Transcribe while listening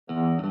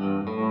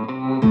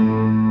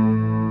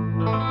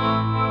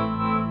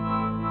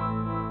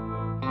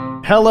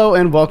Hello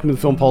and welcome to the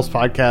Film Pulse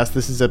Podcast.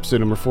 This is episode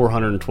number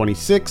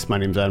 426. My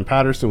name's Adam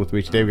Patterson. With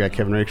me today we got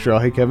Kevin Rakestraw.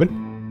 Hey,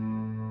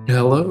 Kevin.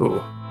 Hello.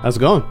 How's it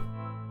going?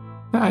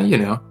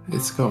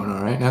 It's going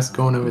all right. How's it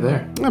going over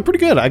there? Pretty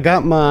good. I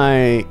got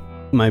my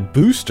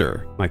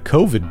booster, my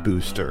COVID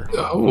booster.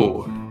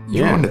 Oh,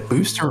 you're on the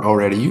booster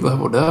already. You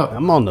leveled up.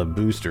 I'm on the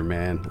booster,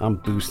 man. I'm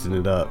boosting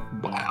it up.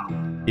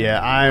 Wow.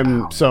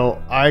 Yeah,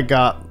 So I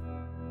got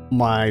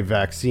my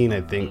vaccine,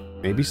 I think,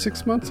 maybe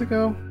 6 months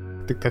ago.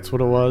 I think that's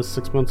what it was,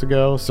 6 months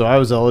ago. So I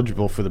was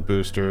eligible for the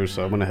booster,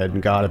 so I went ahead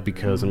and got it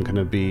because I'm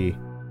gonna be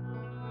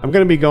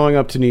going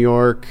up to New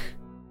York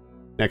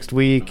next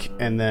week,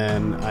 and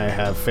then I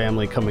have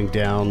family coming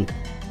down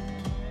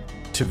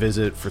to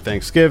visit for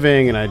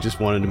Thanksgiving, and I just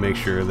wanted to make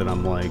sure that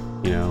I'm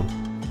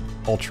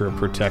ultra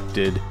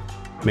protected,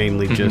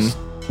 mainly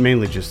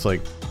just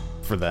like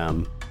for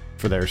them,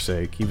 for their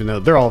sake, even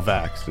though they're all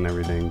vaxxed and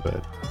everything.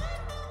 But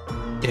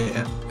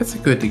yeah, it's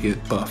good to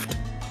get buffed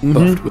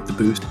with the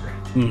booster.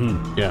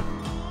 Yeah,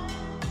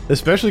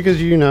 especially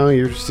because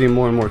you're seeing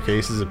more and more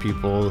cases of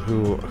people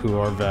who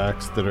are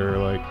vaxxed that are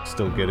like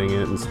still getting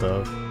it and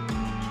stuff.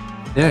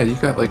 Yeah, you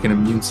got like an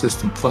immune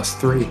system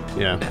 +3.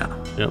 Yeah.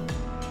 Now. Yep.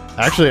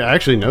 I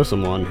actually know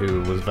someone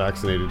who was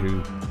vaccinated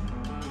who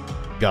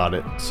got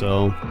it.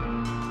 So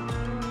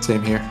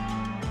Same here.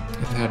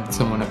 I had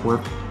someone at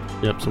work.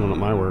 Yep, someone at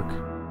my work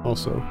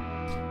also.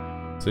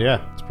 So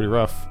yeah, it's pretty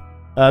rough.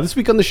 This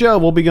week on the show,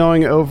 we'll be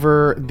going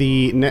over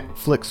the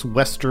Netflix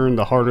Western,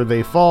 The Harder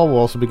They Fall. We'll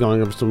also be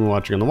going over something we're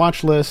watching on the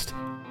watch list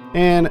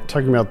and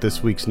talking about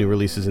this week's new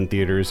releases in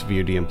theaters,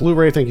 VOD, and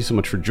Blu-ray. Thank you so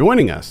much for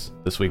joining us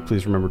this week.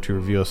 Please remember to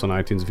review us on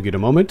iTunes if you get a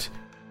moment.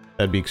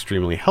 That'd be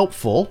extremely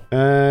helpful.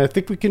 I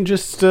think we can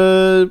just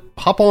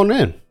hop on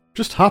in.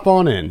 Just hop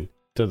on in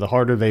to The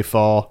Harder They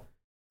Fall.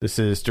 This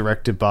is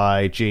directed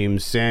by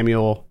James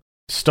Samuel.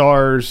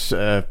 Stars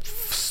a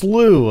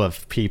slew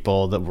of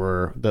people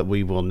that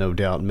we will no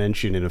doubt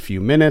mention in a few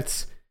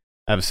minutes.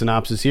 I have a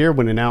synopsis here.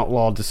 When an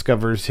outlaw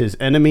discovers his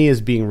enemy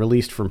is being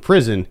released from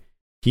prison,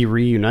 he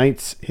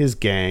reunites his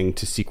gang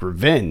to seek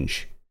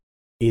revenge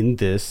in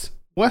this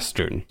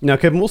Western. Now,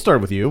 Kevin, we'll start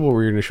with you. What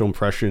were your initial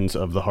impressions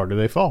of The Harder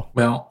They Fall?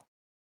 Well,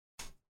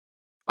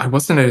 I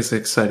wasn't as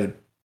excited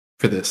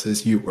for this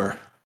as you were.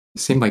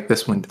 It seemed like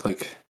this one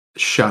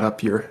shot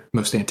up your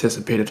most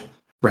anticipated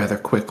rather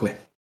quickly.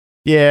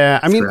 Yeah,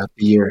 I mean, throughout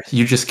the year,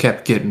 you just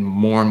kept getting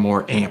more and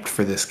more amped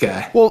for this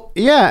guy. Well,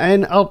 yeah,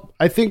 and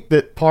I think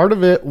that part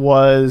of it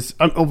was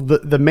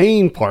the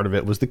main part of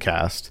it was the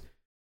cast,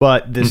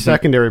 but the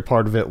secondary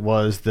part of it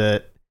was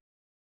that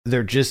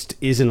there just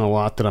isn't a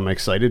lot that I'm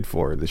excited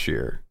for this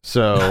year.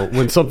 So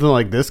when something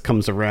like this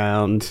comes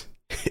around,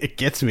 it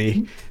gets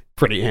me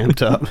pretty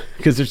amped up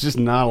because there's just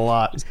not a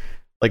lot.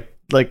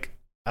 Like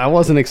I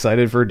wasn't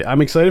excited for.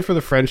 I'm excited for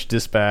The French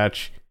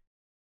Dispatch.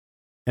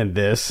 And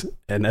this,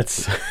 and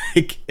that's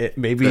like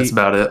maybe that's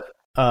about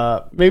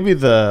it. Maybe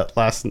the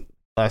last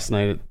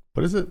night.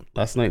 What is it?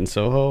 Last Night in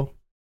Soho.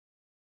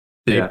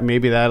 Yeah,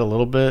 maybe that a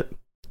little bit,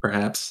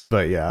 perhaps.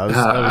 But yeah,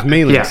 I was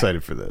mainly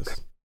excited for this.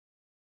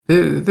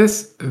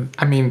 This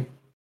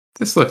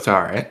looked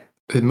all right,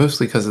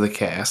 mostly because of the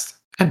cast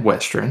and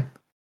Western,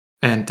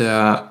 and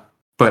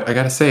but I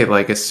gotta say,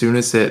 as soon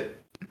as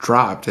it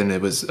dropped and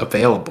it was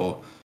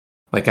available,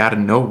 out of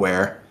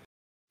nowhere.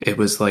 It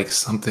was like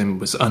something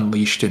was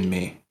unleashed in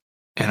me,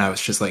 and I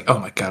was just like, oh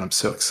my God, I'm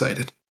so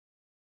excited.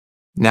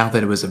 Now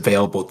that it was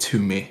available to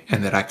me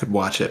and that I could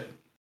watch it.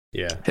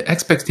 Yeah. The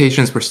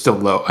expectations were still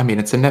low. I mean,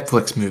 it's a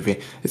Netflix movie.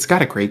 It's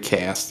got a great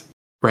cast,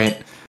 right?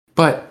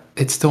 But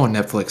it's still a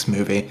Netflix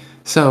movie.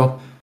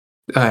 So,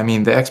 I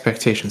mean, the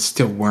expectations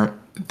still weren't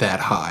that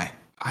high.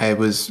 I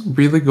was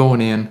really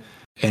going in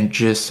and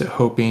just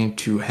hoping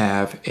to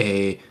have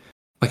an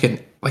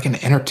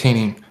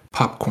entertaining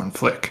popcorn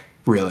flick,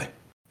 really.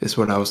 Is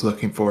what I was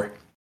looking for.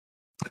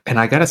 And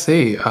I gotta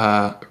say,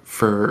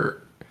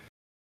 for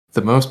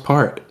the most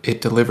part,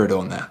 it delivered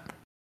on that.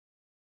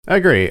 I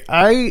agree.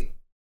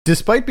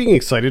 Despite being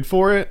excited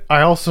for it,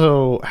 I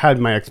also had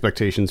my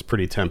expectations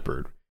pretty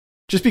tempered.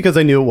 Just because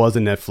I knew it was a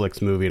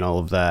Netflix movie and all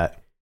of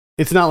that.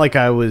 It's not like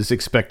I was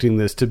expecting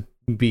this to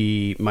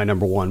be my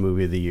number one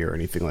movie of the year or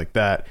anything like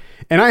that.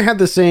 And I had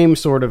the same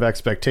sort of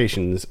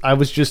expectations. I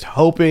was just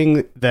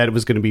hoping that it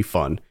was going to be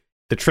fun.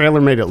 The trailer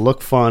made it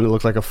look fun. It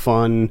looked like a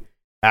fun,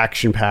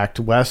 action-packed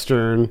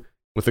Western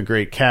with a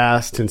great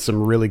cast and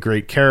some really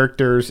great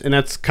characters, and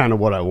that's kind of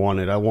what I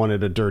wanted. I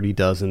wanted a Dirty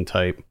Dozen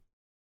type,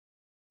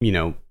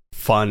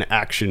 fun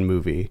action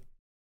movie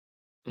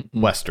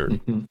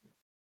Western.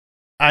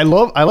 I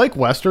like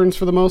Westerns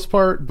for the most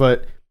part,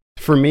 but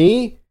for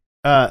me,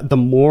 the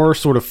more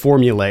sort of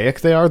formulaic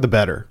they are, the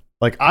better.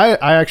 I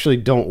actually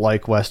don't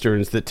like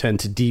Westerns that tend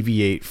to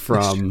deviate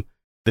from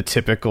the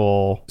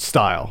typical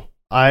style.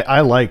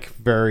 I like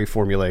very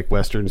formulaic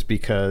Westerns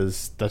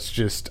because that's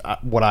just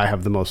what I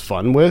have the most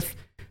fun with.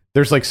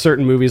 There's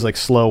certain movies like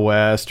Slow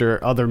West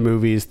or other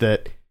movies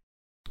that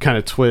kind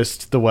of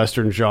twist the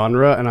Western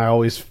genre, and I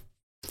always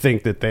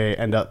think that they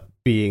end up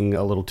being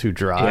a little too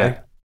dry.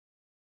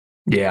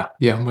 Yeah,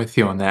 I'm with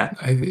you on that.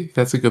 I think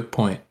that's a good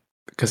point.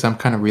 because I'm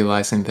kind of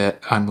realizing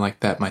that I'm like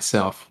that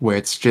myself, where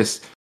it's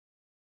just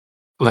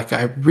like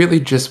I really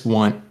just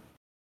want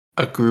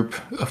a group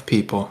of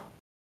people,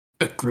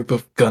 a group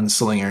of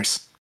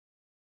gunslingers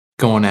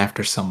going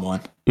after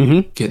someone,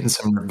 getting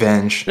some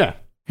revenge, Yeah.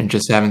 and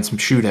just having some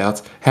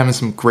shootouts, having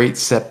some great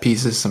set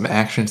pieces, some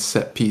action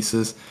set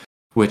pieces,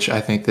 which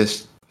I think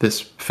this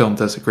film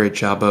does a great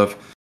job of.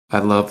 I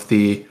love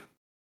the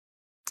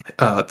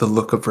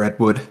look of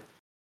Redwood,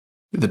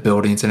 the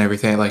buildings and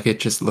everything. Like, it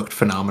just looked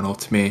phenomenal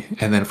to me.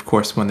 And then, of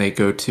course, when they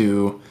go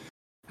to,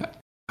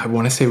 I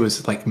want to say it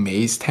was like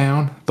Maze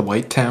Town, the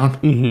White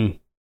Town,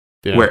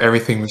 where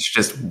everything was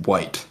just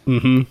white,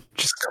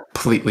 just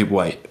completely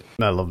white.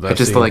 I love that.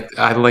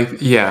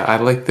 I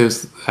like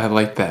those. I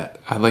like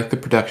that. I like the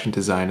production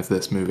design of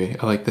this movie.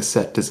 I like the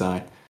set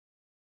design,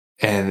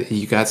 and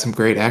you got some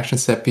great action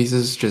set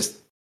pieces. Just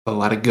a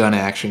lot of gun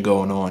action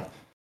going on.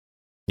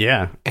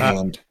 Yeah,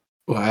 and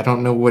I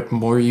don't know what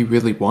more you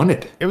really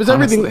wanted. It was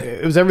everything.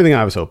 It was everything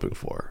I was hoping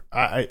for.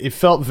 It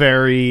felt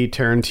very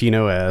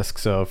Tarantino-esque.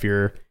 So if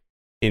you're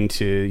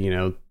into,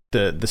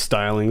 the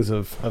stylings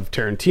of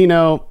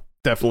Tarantino,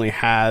 definitely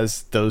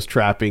has those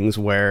trappings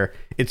where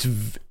it's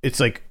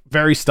like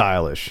very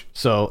stylish.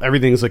 So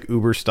everything's like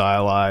uber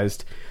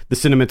stylized. The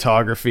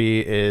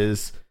cinematography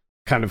is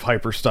kind of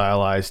hyper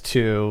stylized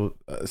too.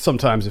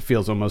 Sometimes it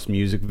feels almost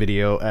music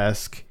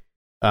video-esque.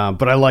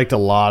 But I liked a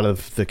lot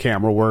of the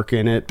camera work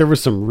in it. There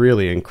was some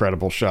really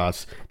incredible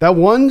shots. That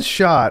one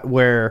shot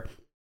where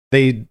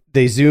they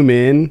zoom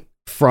in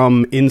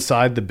from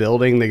inside the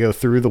building, they go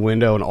through the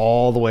window and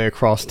all the way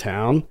across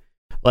town.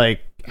 Like,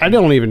 I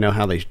don't even know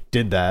how they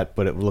did that,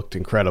 but it looked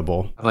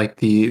incredible. I like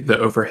the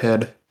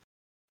overhead,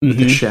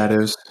 the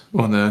shadows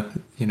on the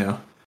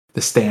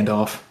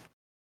standoff.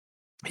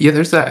 Yeah,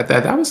 there's that.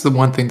 That was the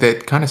one thing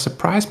that kind of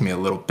surprised me a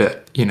little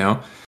bit.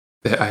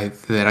 That I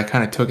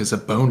kind of took as a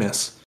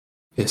bonus.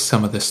 Is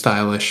some of the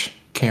stylish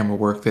camera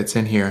work that's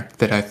in here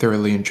that I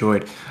thoroughly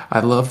enjoyed. I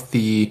love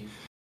the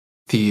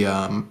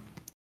it's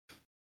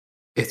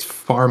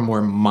far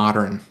more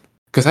modern,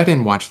 because I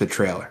didn't watch the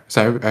trailer,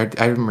 so I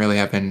didn't really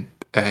have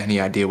any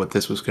idea what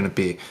this was going to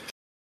be,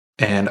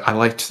 and I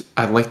liked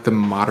the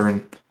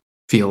modern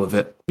feel of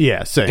it.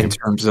 Yeah, same. In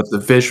terms of the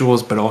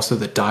visuals, but also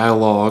the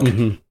dialogue,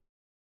 and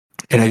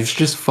it was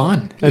just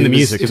fun. And the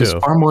music too. It was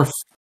far more.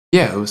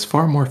 Yeah, it was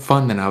far more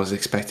fun than I was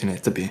expecting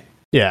it to be.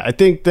 Yeah, I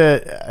think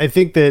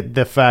that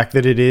the fact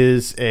that it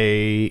is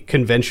a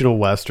conventional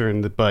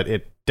Western, but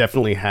it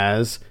definitely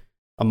has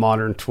a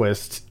modern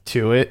twist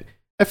to it.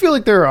 I feel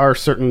like there are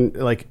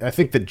certain, I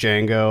think that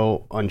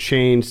Django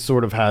Unchained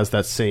sort of has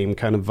that same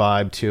kind of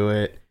vibe to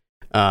it.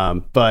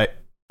 But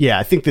yeah,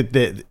 I think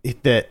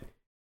that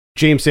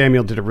James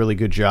Samuel did a really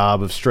good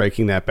job of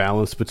striking that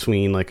balance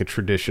between like a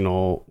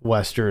traditional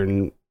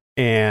Western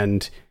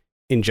and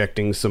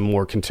injecting some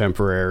more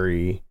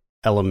contemporary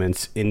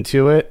elements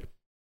into it.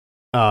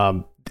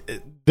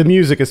 The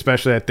music,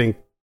 especially, I think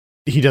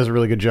he does a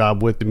really good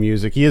job with the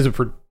music. He is a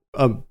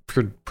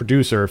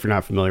producer. If you're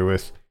not familiar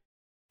with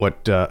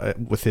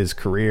with his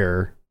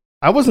career,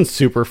 I wasn't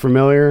super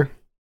familiar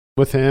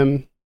with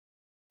him.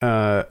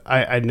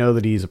 I know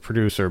that he's a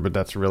producer, but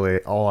that's really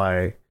all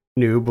I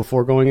knew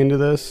before going into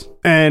this.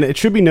 And it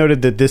should be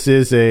noted that this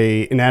is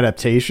an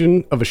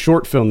adaptation of a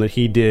short film that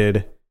he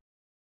did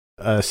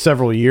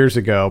several years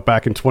ago,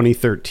 back in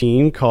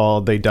 2013,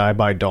 called They Die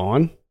by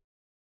Dawn.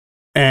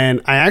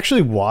 And I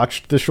actually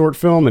watched the short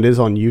film. It is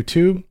on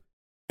YouTube.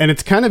 And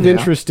it's kind of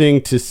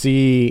interesting to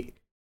see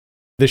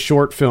the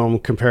short film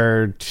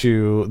compared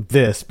to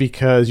this,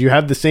 because you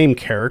have the same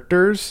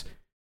characters,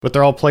 but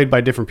they're all played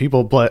by different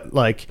people. But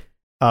like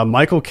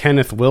Michael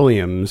Kenneth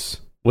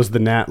Williams was the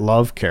Nat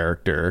Love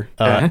character.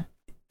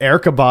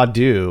 Erykah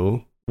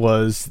Badu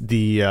was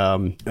the,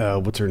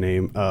 what's her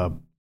name?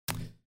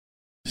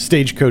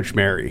 Stagecoach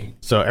Mary.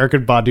 So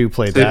Erykah Badu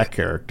played that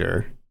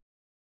character.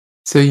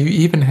 So you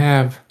even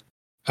have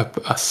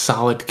a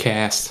solid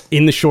cast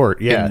in the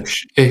short, yeah.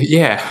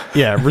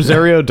 Yeah.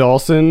 Rosario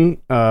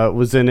Dawson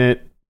was in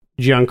it.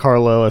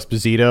 Giancarlo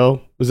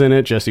Esposito was in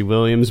it. Jesse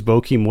Williams,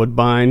 Bokeem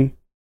Woodbine.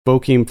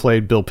 Bokeem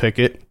played Bill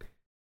Pickett.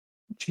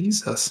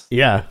 Jesus.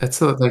 Yeah.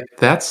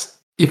 That's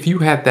if you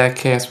had that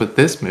cast with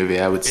this movie,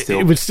 I would still.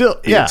 It would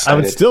still, yeah. Excited. I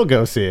would still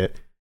go see it.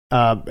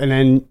 And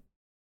then,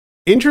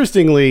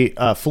 interestingly,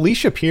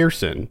 Felicia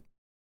Pearson,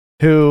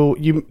 who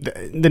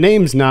the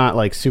name's not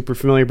like super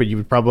familiar, but you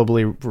would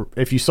probably,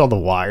 if you saw The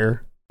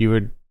Wire, you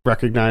would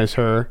recognize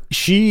her.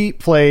 She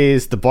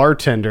plays the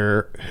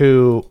bartender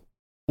who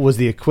was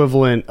the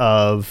equivalent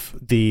of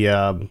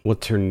the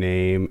what's her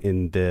name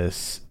in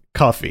this,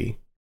 Cuffy.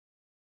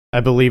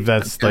 I believe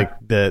that's like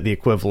the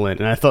equivalent,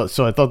 and I thought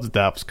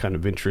that was kind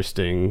of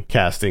interesting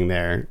casting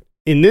there.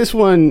 In this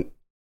one,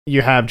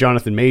 you have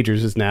Jonathan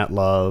Majors as Nat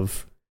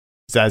Love,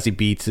 Zazie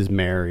Beetz as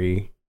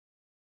Mary.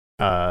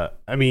 I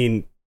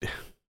mean,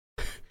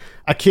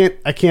 I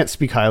can't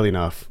speak highly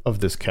enough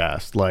of this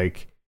cast.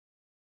 Like,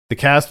 the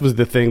cast was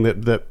the thing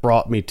that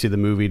brought me to the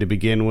movie to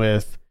begin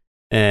with,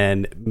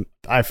 and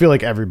I feel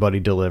like everybody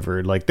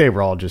delivered. Like, they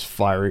were all just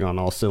firing on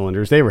all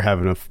cylinders. They were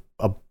having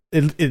a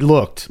it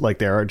looked like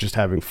they are just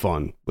having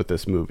fun with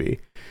this movie.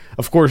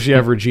 Of course, you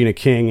have Regina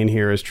King in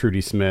here as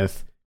Trudy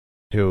Smith,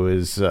 who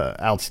is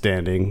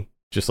outstanding,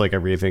 just like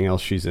everything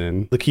else she's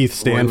in. Lakeith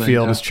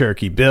Stanfield is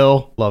Cherokee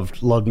Bill.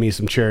 Loved me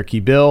some Cherokee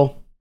Bill.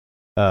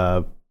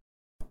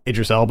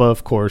 Idris Elba,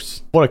 of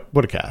course. What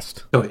a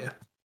cast. Oh yeah.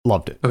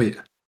 Loved it. Oh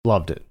yeah.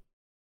 Loved it.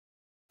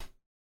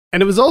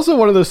 And it was also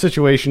one of those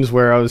situations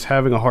where I was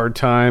having a hard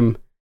time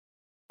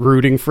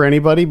rooting for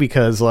anybody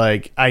because,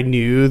 like, I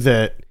knew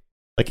that,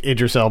 like,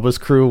 Idris Elba's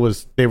crew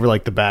they were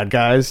like the bad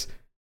guys,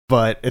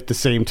 but at the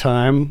same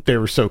time, they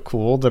were so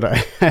cool that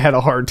I had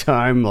a hard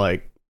time,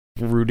 like,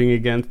 rooting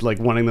against, like,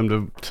 wanting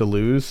them to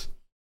lose.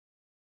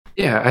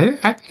 Yeah,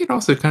 I think it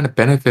also kind of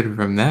benefited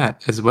from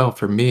that as well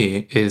for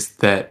me, is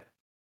that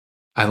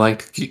I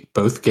liked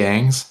both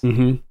gangs.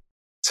 Mm-hmm.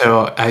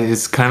 So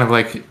it's kind of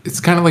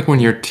like when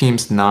your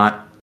team's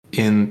not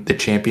in the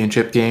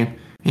championship game,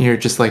 and you're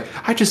just like,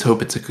 I just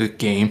hope it's a good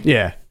game.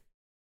 Yeah.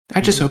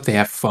 I just hope they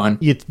have fun.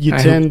 You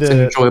tend to, it's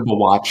an enjoyable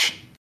watch.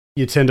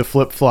 You tend to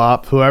flip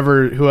flop.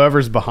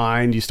 Whoever's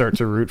behind, you start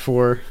to root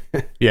for.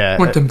 Yeah. I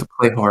want them to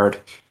play hard.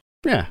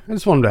 Yeah, I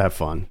just want them to have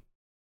fun.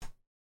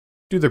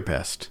 Do their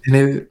best.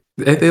 And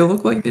they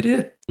look like they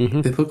did.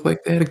 Mm-hmm. They look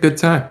like they had a good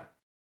time.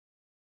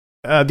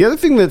 The other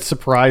thing that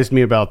surprised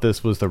me about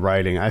this was the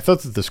writing. I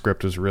thought that the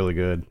script was really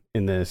good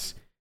in this.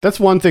 That's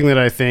one thing that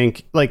I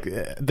think, like,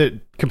 that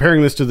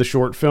comparing this to the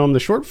short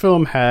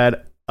film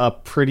had a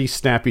pretty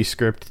snappy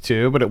script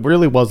too, but it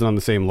really wasn't on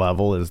the same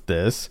level as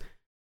this.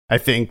 I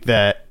think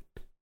that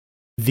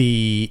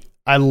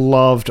I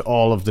loved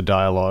all of the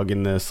dialogue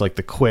in this, like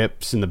the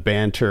quips and the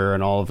banter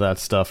and all of that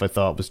stuff. I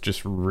thought was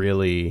just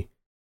really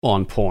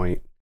on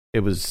point.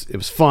 It was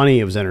funny,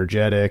 it was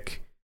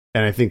energetic,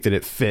 and I think that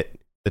it fit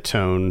the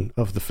tone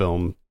of the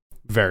film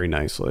very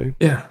nicely.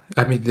 Yeah,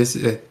 I mean, this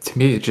to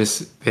me,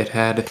 it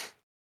had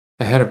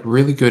a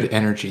really good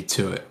energy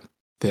to it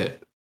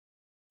that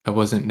I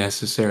wasn't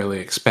necessarily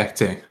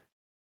expecting,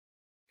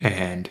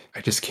 and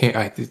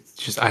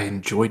I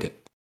enjoyed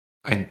it.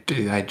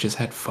 I just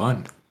had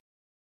fun.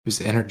 It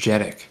was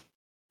energetic.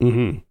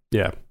 Mm-hmm.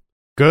 Yeah,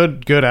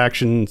 good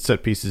action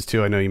set pieces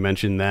too. I know you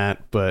mentioned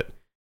that, but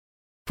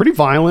pretty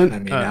violent. I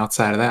mean,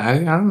 outside of that,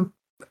 I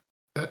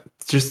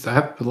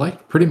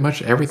like pretty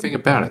much everything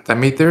about it. I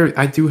mean,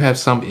 I do have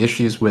some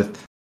issues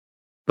with,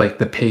 like,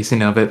 the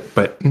pacing of it,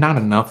 but not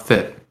enough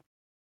that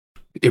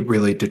it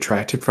really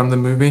detracted from the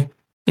movie.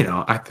 You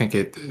know, I think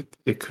it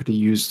could have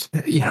used,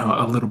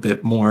 a little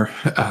bit more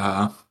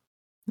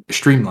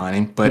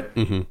streamlining, but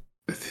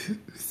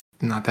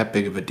not that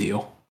big of a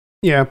deal.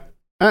 Yeah,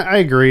 I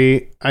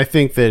agree. I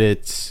think that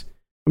it's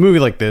a movie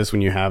like this,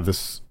 when you have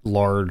this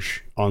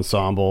large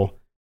ensemble,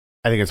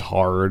 I think it's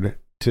hard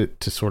to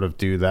sort of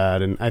do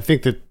that. And I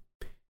think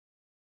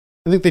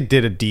they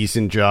did a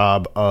decent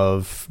job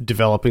of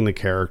developing the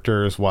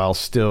characters while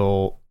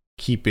still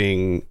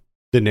keeping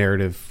the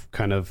narrative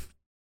kind of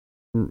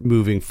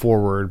moving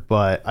forward.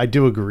 But I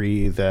do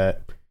agree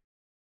that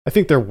I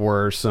think there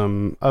were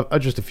some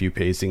just a few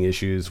pacing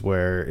issues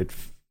where it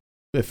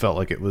felt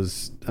like it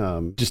was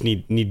just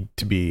need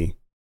to be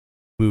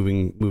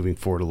moving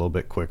forward a little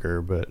bit quicker,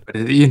 but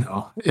I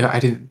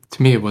didn't.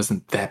 To me, it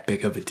wasn't that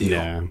big of a deal.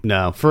 Yeah,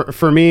 no.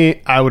 For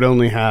me, I would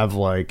only have,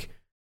 like,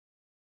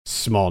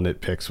 small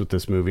nitpicks with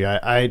this movie.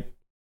 I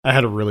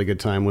had a really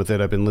good time with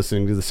it. I've been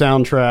listening to the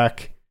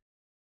soundtrack.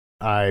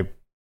 I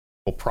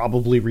will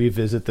probably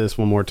revisit this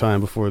one more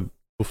time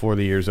before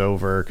the year's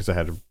over, because I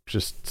had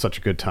just such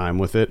a good time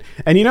with it.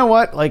 And you know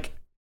what? Like,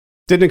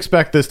 didn't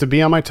expect this to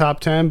be on my top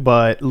 10,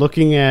 but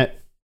looking at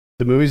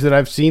the movies that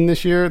I've seen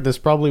this year, this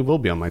probably will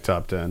be on my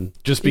top 10.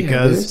 Just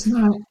because,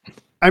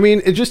 I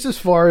mean, it just as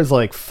far as,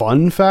 like,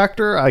 fun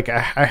factor, like,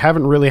 I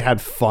haven't really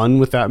had fun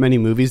with that many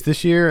movies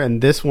this year,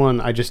 and this one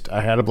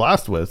I had a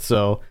blast with.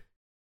 So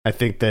I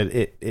think that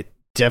it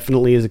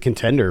definitely is a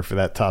contender for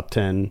that top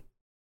 10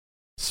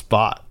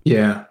 spot.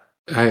 Yeah,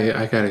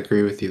 I gotta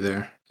agree with you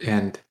there,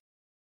 and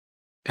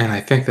I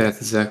think that's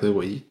exactly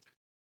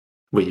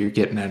what you're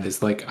getting at.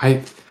 Is like,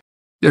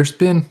 there's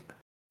been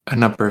a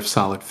number of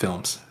solid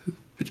films,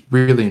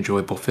 really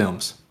enjoyable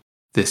films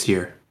this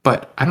year,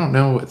 but I don't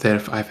know that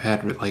if I've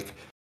had, like,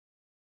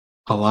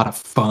 a lot of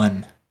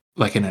fun,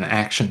 like, in an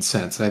action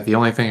sense. The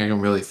only thing I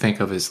can really think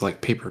of is,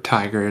 like, Paper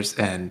Tigers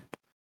and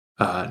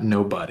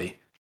Nobody,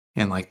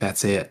 and, like,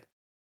 that's it.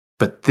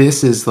 But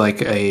this is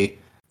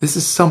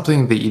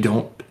something that you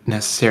don't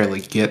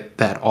necessarily get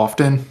that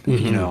often,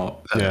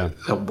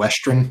 a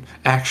Western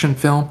action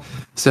film.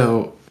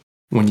 So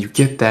when you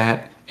get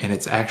that, and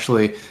it's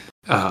actually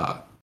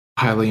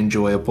highly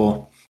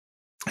enjoyable,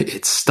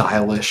 it's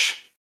stylish,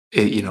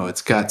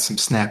 it's got some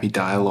snappy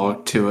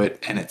dialogue to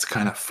it, and it's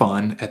kind of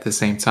fun at the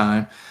same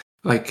time.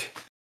 Like,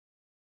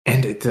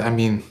 and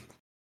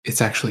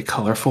it's actually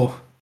colorful.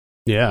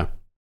 Yeah.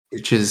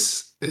 Which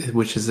is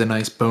a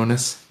nice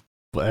bonus.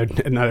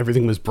 And not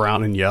everything was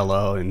brown and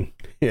yellow, and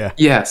yeah.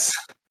 Yes.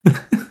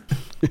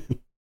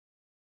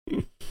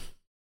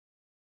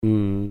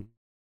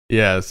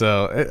 Yeah,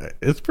 so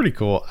it's pretty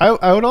cool.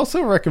 I would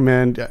also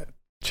recommend,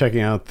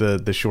 checking out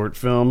the short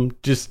film,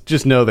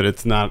 just know that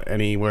it's not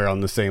anywhere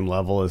on the same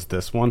level as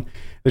this one.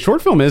 The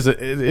short film is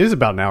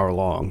about an hour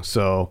long,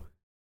 so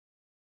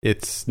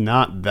it's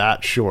not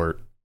that short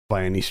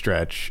by any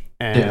stretch,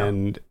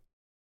 and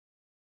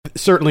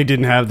certainly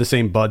didn't have the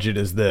same budget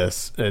as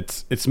this.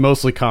 It's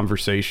mostly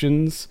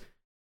conversations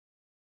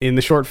in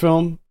the short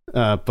film,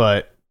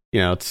 but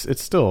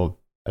it's still,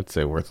 I'd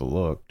say, worth a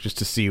look just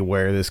to see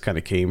where this kind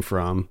of came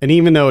from. And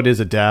even though it is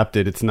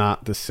adapted, it's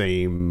not the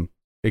same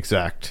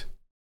exact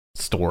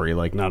story.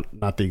 Like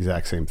not the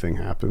exact same thing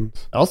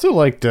happens. I also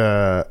liked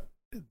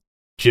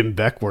Jim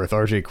Beckworth,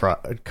 R.J.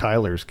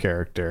 Kyler's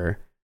character.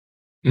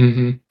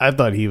 Mm-hmm. I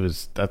thought he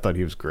was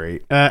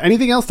great.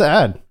 Anything else to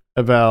add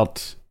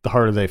about The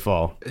Harder They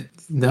Fall?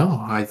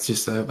 No, I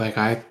just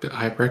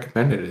I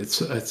recommend it.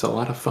 It's a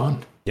lot of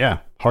fun. Yeah,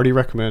 hearty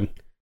recommend.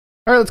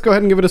 All right, let's go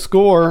ahead and give it a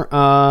score.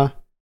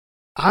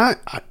 I'm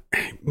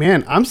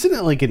sitting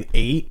at like an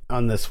 8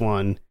 on this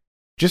one,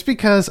 just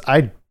because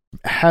I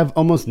have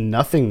almost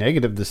nothing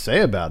negative to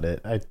say about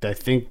it. I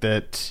think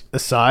that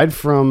aside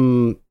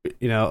from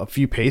a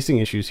few pacing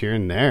issues here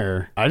and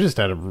there, I just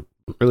had a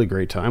really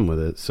great time with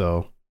it.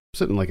 So I'm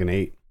sitting like an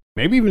 8,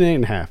 maybe even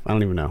 8.5. I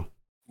don't even know.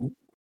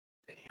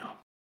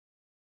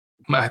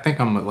 I think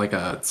I'm at like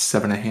a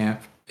 7.5,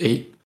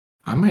 8.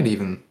 I'm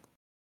gonna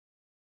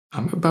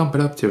bump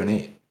it up to an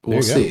 8.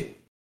 We'll see.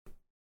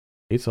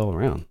 8's all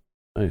around.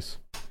 Nice.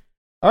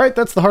 All right,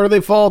 that's The Harder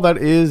They Fall. That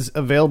is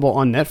available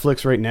on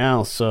Netflix right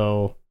now,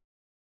 so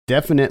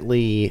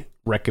definitely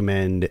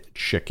recommend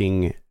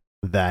checking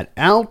that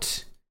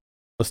out.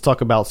 Let's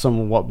talk about some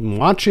of what I'm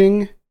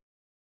watching.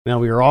 Now,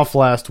 we were off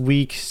last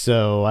week,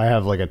 so I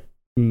have like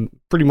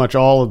pretty much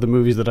all of the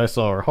movies that I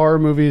saw are horror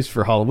movies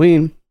for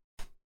Halloween,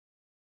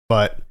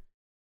 but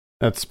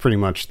that's pretty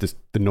much the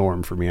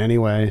norm for me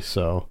anyway.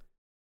 So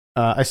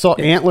I saw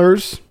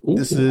Antlers. Ooh.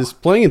 This is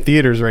playing in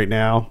theaters right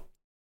now.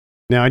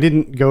 Now, I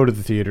didn't go to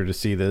the theater to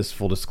see this,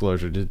 full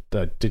disclosure. Did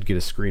get a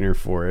screener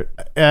for it.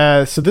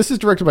 So this is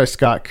directed by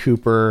Scott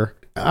Cooper.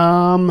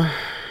 I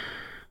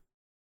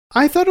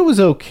thought it was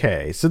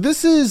okay. So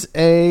this is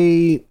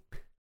it's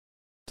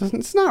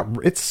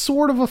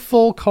sort of a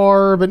full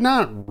car, but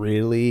not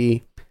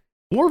really.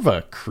 More of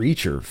a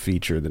creature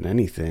feature than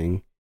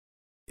anything.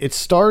 It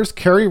stars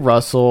Kerry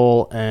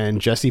Russell and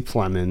Jesse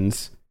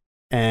Plemons,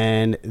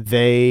 and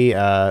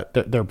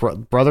their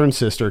brother and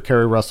sister.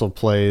 Kerry Russell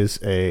plays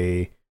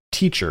a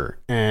teacher,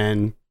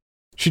 and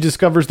she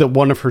discovers that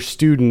one of her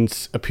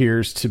students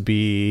appears to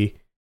be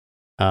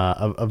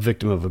a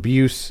victim of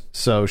abuse.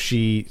 So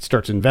she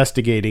starts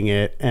investigating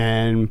it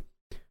and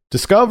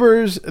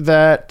discovers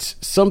that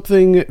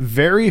something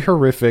very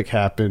horrific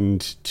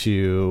happened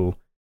to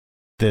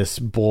this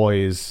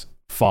boy's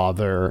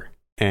father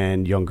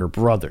and younger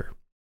brother.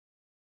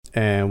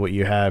 And what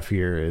you have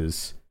here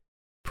is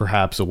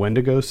perhaps a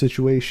Wendigo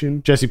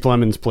situation. Jesse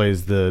Plemons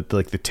plays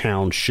the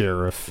town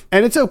sheriff,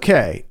 and it's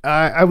okay.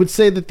 I would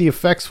say that the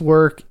effects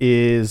work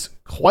is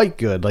quite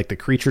good. Like the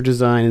creature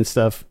design and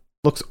stuff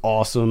looks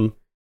awesome.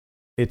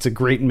 It's a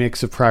great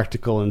mix of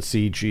practical and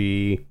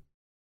CG,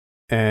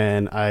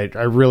 and I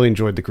really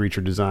enjoyed the creature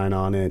design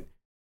on it.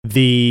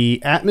 The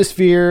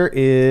atmosphere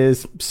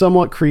is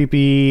somewhat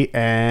creepy,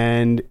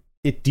 and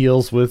it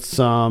deals with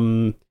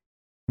some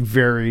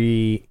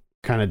very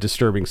kind of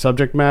disturbing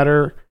subject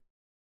matter.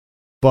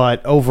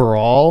 But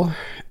overall,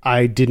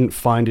 I didn't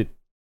find it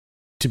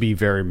to be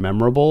very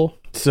memorable.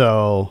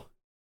 So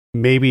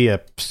maybe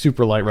a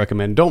super light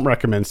recommend. Don't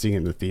recommend seeing it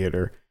in the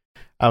theater.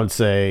 I would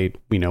say,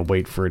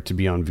 wait for it to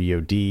be on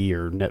VOD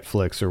or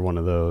Netflix or one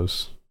of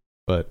those.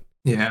 But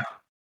yeah,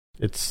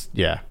 it's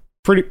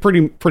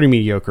pretty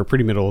mediocre,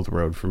 pretty middle of the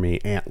road for me.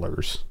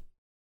 Antlers.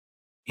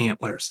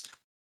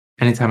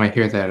 Anytime I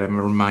hear that, I'm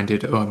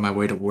reminded, on my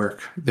way to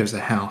work, there's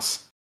a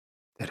house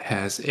that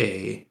has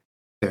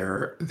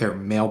their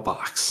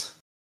mailbox,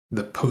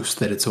 the post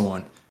that it's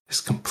on,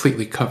 is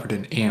completely covered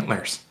in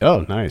antlers.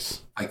 Oh,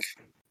 nice.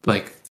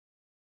 Like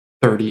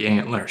 30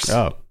 antlers.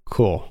 Oh,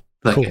 cool.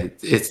 Like cool.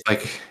 It's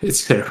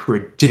a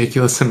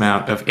ridiculous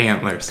amount of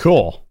antlers.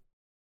 Cool.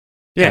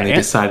 Yeah, and they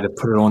decided to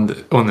put it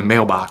on the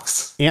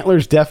mailbox.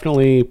 Antlers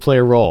definitely play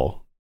a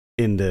role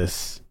in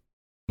this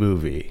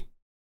movie.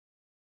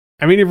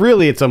 I mean,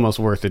 it's almost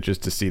worth it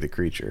just to see the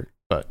creature.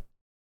 But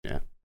yeah.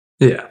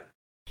 Yeah.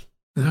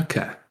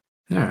 Okay.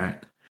 All right.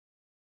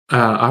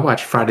 I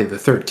watched Friday the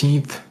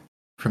 13th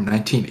from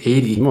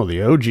 1980. Oh,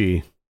 the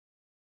OG.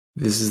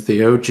 This is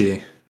the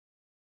OG.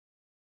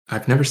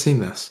 I've never seen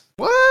this.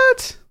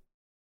 What?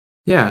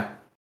 Yeah.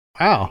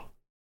 Wow.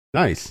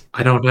 Nice.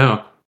 I don't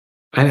know.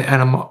 And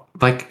I'm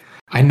like,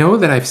 I know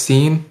that I've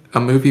seen a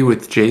movie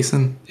with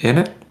Jason in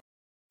it,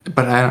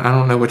 but I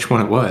don't know which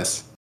one it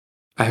was.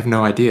 I have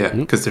no idea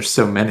because there's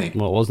so many.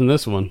 Well, it wasn't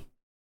this one.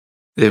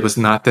 It was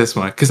not this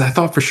one because I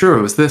thought for sure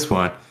it was this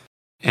one.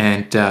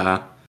 And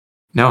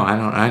no,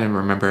 I didn't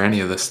remember any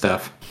of this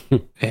stuff.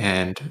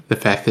 And the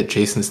fact that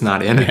Jason's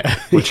not in it,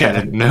 which I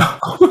didn't know.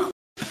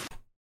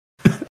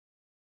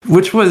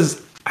 Which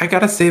was, I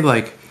gotta say,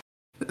 like,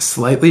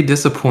 slightly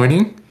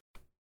disappointing.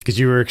 Because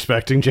you were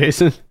expecting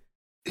Jason?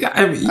 Yeah,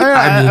 I mean,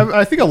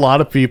 I think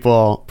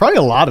probably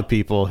a lot of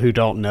people who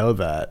don't know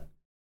that,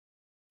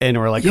 and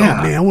we're like, Yeah.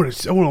 oh man, I want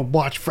to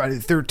watch Friday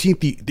the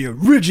 13th, the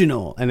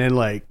original, and then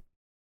like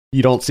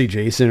you don't see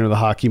Jason or the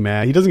hockey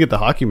mask. He doesn't get the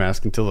hockey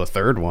mask until the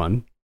third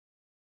one.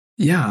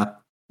 yeah,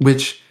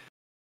 which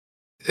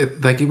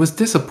it was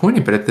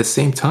disappointing, but at the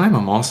same time,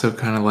 I'm also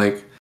kind of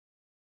like,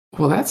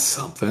 well, that's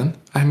something.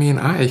 I mean,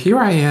 here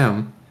I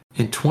am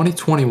in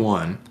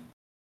 2021.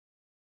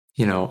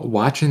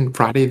 Watching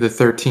Friday the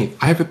 13th.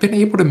 I've been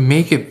able to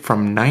make it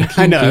from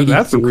 1983 I know,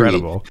 that's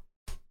incredible.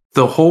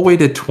 the whole way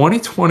to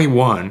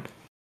 2021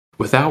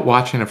 without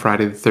watching a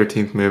Friday the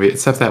 13th movie,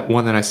 except that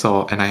one that I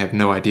saw and I have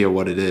no idea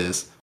what it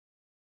is.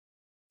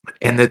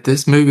 And that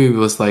this movie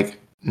was like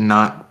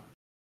not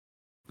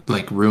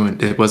like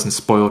ruined. It wasn't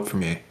spoiled for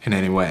me in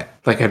any way.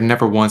 Like I've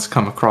never once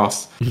come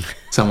across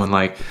someone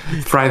like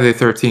Friday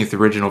the 13th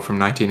original from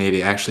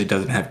 1980 actually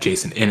doesn't have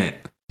Jason in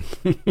it.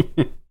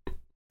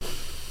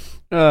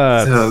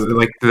 So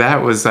like I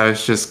was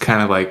just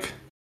kind of like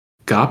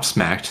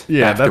gobsmacked.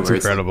 Yeah, afterwards.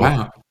 that's incredible.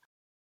 Like,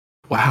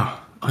 wow,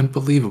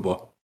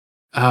 unbelievable.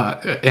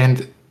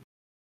 And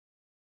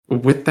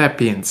with that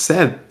being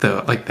said,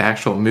 the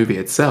actual movie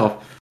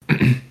itself,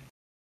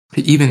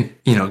 even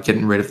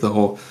getting rid of the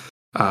whole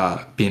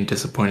being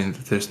disappointed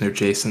that there's no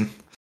Jason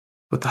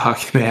with the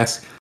hockey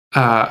mask.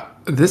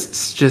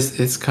 This is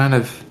it's kind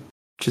of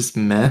just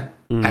meh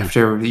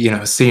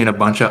after seeing a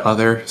bunch of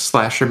other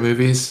slasher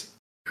movies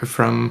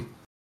from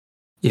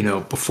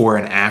before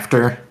and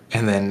after,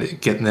 and then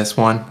getting this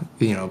one,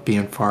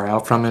 being far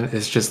out from it.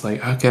 It's just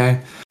like, okay,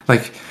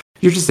 like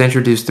you're just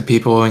introduced to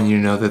people and you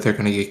know that they're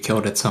going to get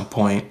killed at some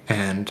point,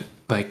 and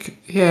like,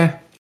 yeah,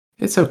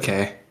 it's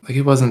okay. Like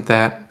it wasn't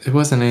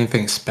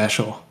anything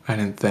special, I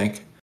didn't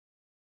think.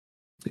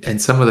 And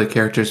some of the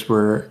characters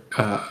were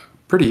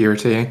pretty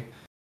irritating,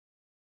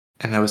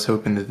 and I was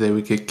hoping that they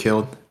would get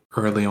killed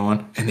early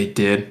on, and they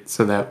did,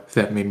 so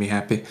that made me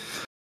happy.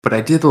 But I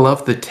did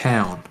love the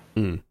town.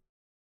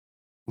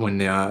 When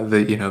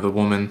the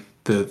woman,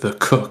 the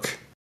cook,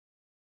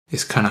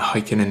 is kind of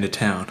hiking into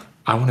town.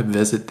 I want to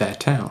visit that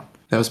town.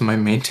 That was my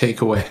main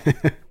takeaway.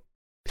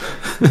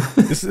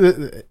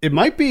 It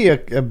might be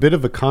a bit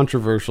of a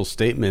controversial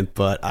statement,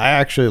 but I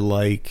actually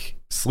like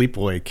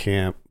Sleepaway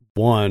Camp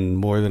 1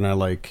 more than I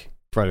like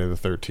Friday the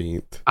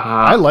 13th.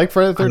 I like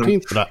Friday the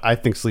 13th, but I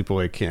think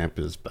Sleepaway Camp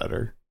is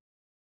better.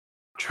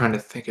 I'm trying to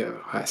think of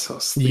I saw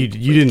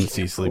Sleepaway You didn't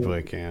see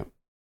Sleepaway Camp.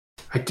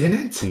 I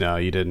didn't? No,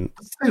 you didn't.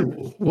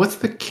 What's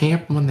the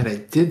camp one that I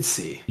did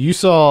see? You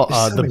saw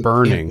The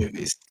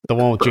Burning, the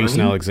one with Jason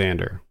Burning?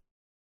 Alexander.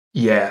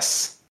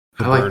 Yes.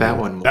 I like that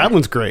one more. That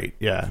one's great,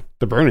 yeah.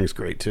 The Burning's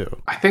great,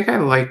 too. I think I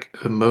like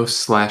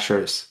most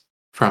slashers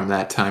from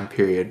that time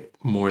period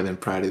more than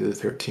Friday the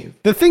 13th.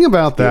 The thing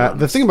about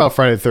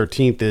Friday the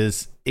 13th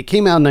is it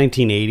came out in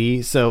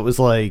 1980, so it was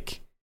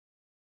like,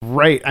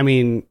 right, I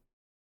mean,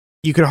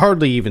 you could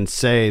hardly even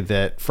say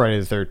that Friday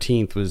the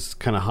 13th was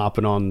kind of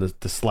hopping on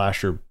the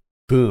slasher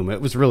boom.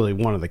 It was really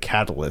one of the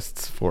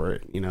catalysts for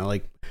it.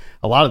 Like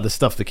a lot of the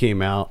stuff that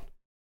came out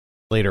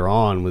later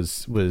on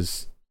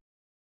was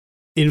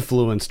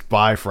influenced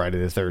by Friday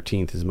the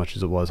 13th as much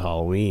as it was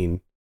Halloween.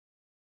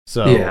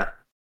 So, yeah.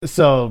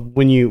 So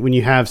when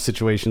you have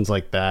situations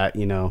like that,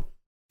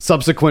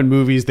 subsequent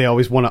movies, they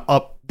always want to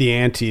up the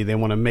ante. They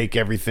want to make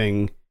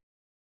everything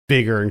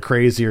bigger and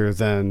crazier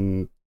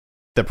than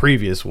the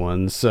previous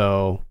one.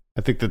 So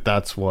I think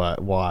that's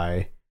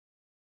why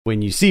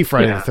when you see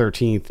Friday the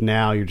 13th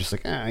now, you're just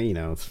like,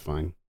 it's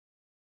fine.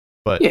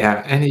 But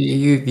yeah, and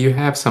you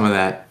have some of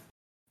that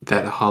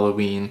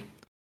Halloween,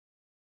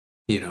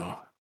 the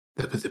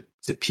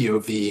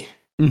POV.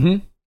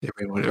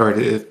 Everyone,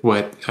 or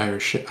what I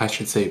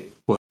should say,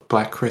 what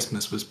Black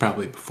Christmas was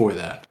probably before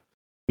that.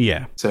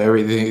 Yeah. So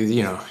everything,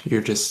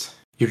 you're just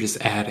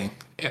adding,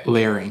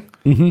 layering,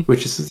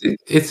 which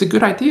it's a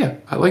good idea.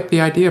 I like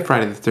the idea of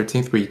Friday the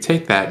 13th where you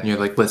take that and you're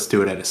like, let's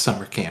do it at a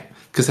summer camp,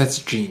 because that's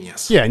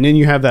genius. Yeah, and then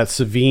you have that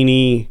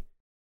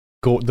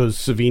those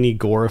Savini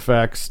gore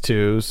effects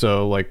too.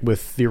 So like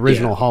with the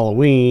original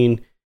Halloween,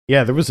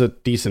 yeah, there was a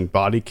decent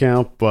body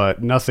count,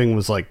 but nothing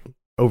was like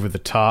over the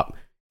top.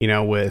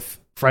 With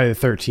Friday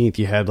the 13th,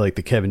 you had like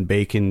the Kevin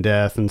Bacon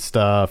death and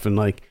stuff, and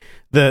like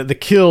the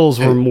kills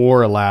were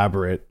more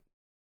elaborate.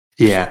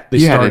 Yeah,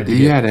 you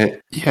had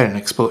an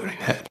exploding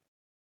head,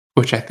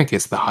 which I think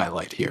is the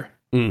highlight here.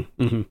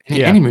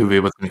 Any movie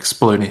with an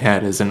exploding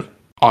head is an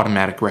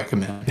automatic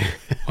recommend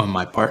on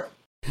my part.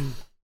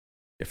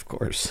 Of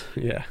course,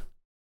 yeah,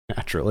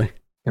 naturally.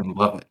 And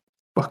love it,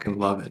 fucking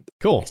love it.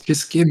 Cool.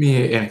 Just give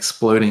me an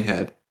exploding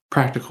head,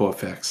 practical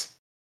effects,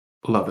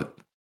 love it.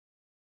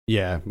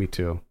 Yeah, me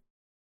too.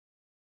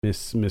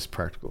 Miss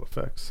practical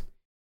effects.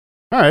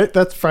 All right,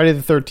 that's Friday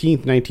the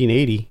 13th,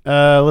 1980.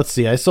 Let's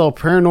see. I saw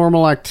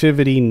Paranormal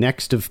Activity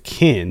Next of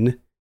Kin.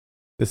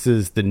 This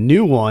is the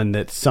new one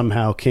that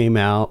somehow came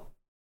out,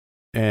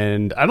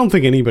 and I don't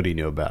think anybody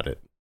knew about it.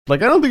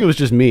 Like, I don't think it was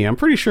just me. I'm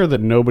pretty sure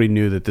that nobody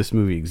knew that this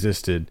movie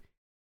existed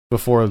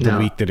before the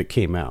week that it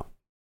came out.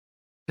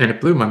 And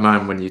it blew my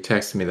mind when you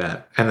texted me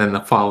that, and then the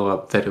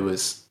follow-up that it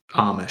was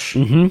Amish,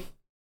 Mm-hmm.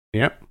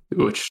 Yep.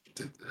 which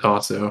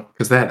also,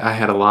 because that I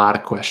had a lot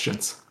of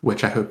questions,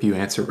 which I hope you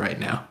answer right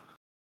now.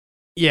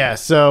 Yeah,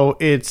 so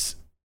it's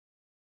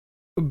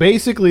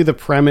basically the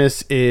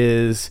premise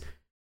is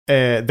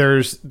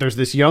there's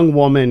this young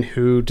woman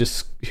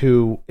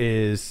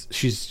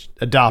she's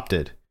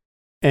adopted,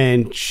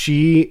 and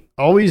she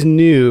always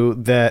knew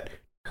that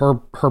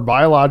her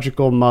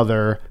biological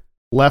mother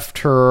left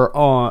her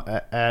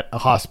at a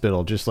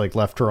hospital, just like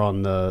left her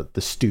on the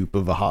stoop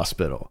of a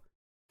hospital.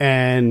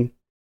 And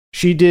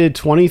she did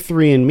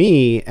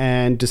 23andMe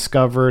and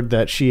discovered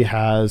that she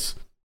has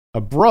a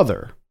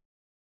brother.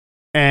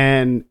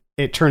 And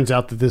it turns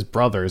out that this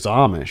brother is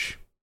Amish,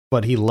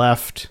 but he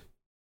left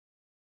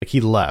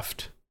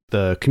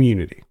the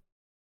community.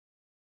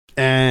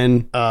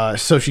 And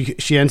so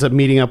she ends up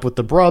meeting up with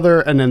the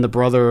brother, and then the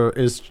brother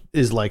is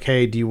like,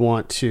 "Hey, do you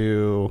want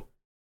to,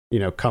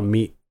 come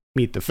meet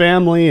the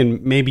family,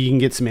 and maybe you can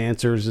get some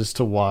answers as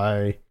to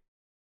why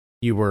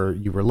you were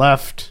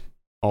left,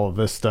 all of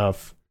this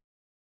stuff."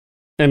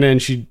 And then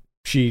she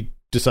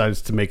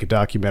decides to make a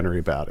documentary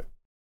about it.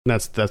 And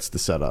that's the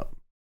setup.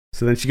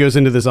 So then she goes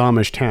into this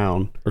Amish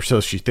town, or so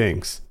she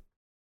thinks,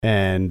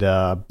 and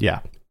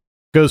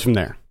goes from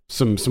there.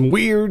 Some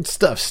weird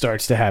stuff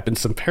starts to happen.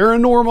 Some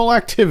paranormal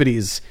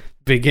activities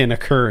begin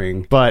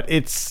occurring, but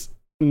it's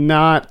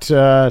not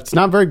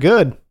very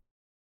good.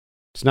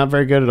 It's not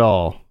very good at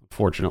all,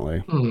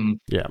 unfortunately.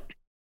 Yeah.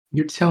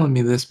 You're telling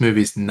me this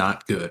movie's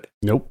not good?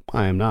 Nope,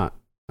 I am not.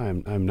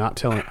 I'm not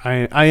telling.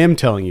 I am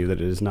telling you that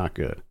it is not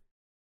good.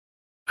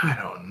 I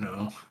don't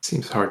know.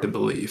 Seems hard to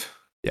believe.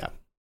 Yeah.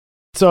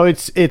 So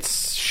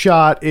it's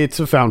shot.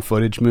 It's a found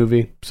footage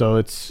movie. So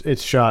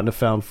it's shot in a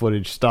found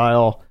footage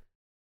style.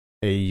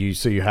 So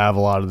you have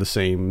a lot of the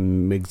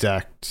same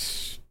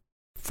exact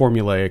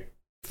formulaic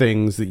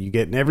things that you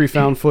get in every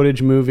found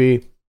footage movie.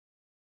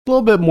 A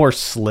little bit more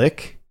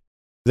slick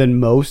than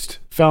most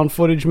found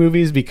footage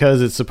movies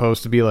because it's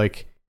supposed to be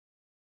like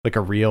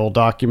a real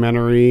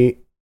documentary.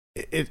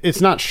 It's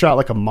not shot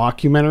like a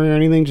mockumentary or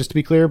anything, just to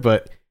be clear,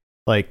 but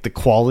like the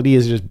quality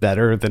is just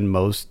better than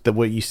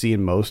what you see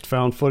in most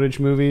found footage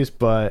movies,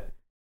 but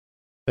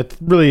that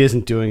really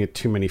isn't doing it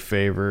too many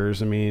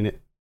favors. I mean,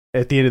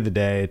 at the end of the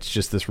day, it's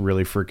just this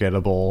really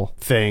forgettable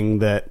thing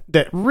that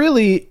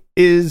really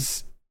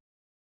is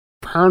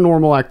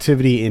Paranormal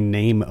Activity in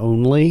name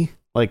only.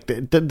 Like,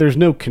 there's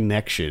no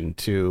connection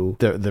to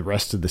the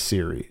rest of the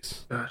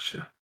series.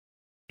 Gotcha.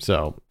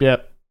 So,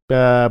 yep.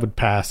 I would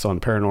pass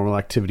on Paranormal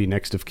Activity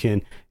Next of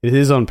Kin. It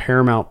is on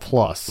Paramount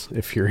Plus,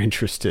 if you're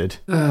interested.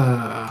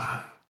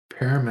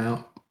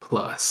 Paramount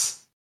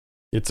Plus.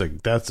 That's a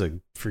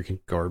freaking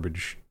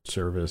garbage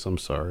service. I'm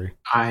sorry.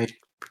 I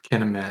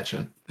can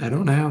imagine. I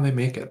don't know how they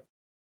make it.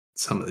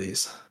 Some of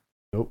these.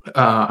 Nope.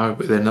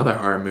 Another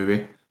horror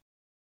movie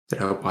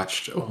that I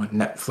watched on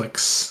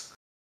Netflix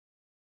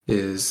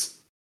is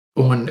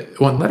on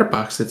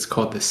Letterboxd. It's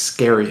called The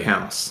Scary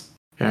House.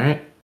 All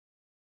right.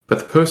 But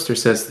the poster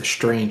says The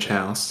Strange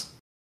House.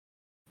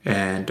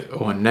 And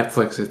on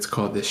Netflix, it's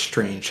called This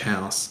Strange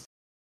House.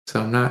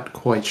 So I'm not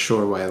quite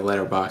sure why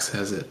Letterboxd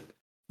has it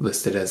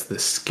listed as The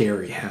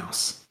Scary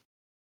House.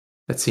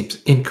 That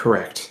seems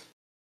incorrect.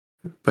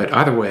 But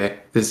either way,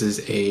 this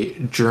is a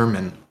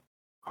German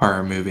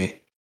horror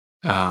movie.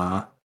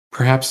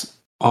 Perhaps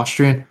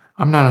Austrian?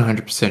 I'm not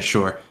 100%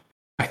 sure.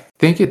 I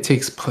think it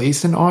takes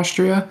place in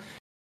Austria.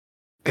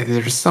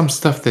 There's some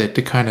stuff that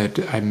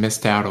I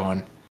missed out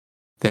on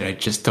that I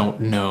just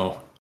don't know,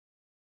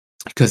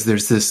 because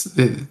there's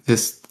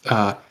this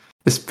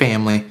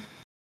family,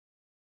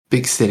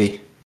 big city,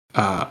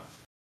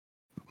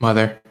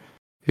 mother,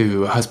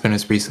 who husband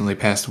has recently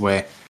passed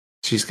away.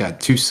 She's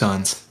got 2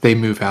 sons. They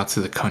move out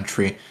to the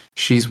country.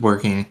 She's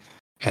working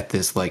at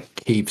this like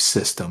cave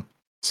system,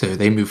 so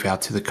they move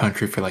out to the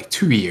country for like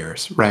 2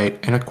 years, right?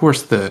 And of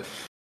course the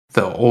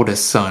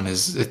oldest son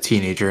is a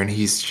teenager, and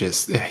he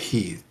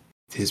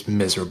is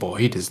miserable.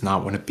 He does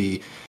not want to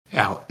be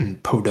out in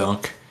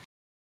Podunk,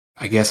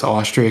 I guess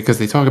Austria, because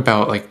they talk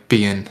about like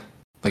being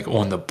like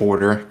on the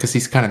border, because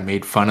he's kind of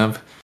made fun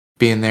of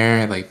being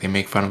there. Like they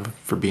make fun of him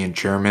for being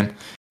German,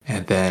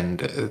 and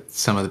then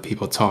some of the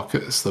people talk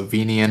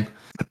Slovenian.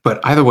 But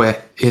either way,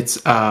 it's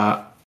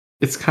kind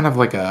of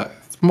like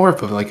it's more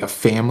of like a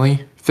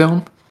family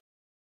film,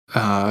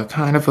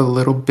 kind of a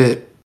little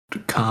bit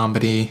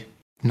comedy,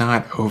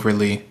 not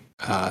overly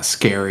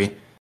scary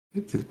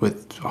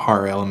with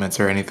horror elements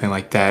or anything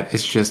like that.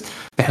 It's just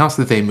the house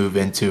that they move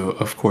into,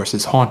 of course,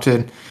 is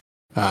haunted.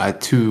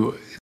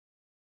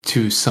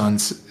 Two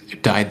sons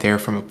died there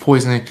from a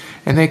poisoning,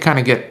 and they kind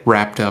of get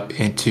wrapped up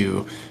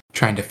into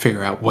trying to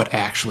figure out what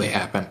actually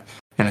happened.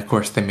 And of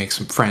course, they make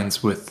some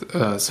friends with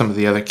some of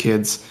the other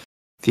kids,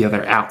 the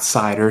other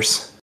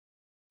outsiders,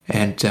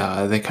 and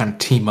they kind of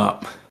team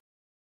up.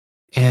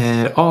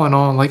 And all in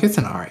all, like, it's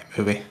an alright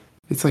movie.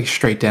 It's like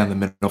straight down the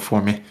middle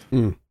for me.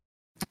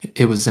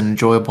 It was an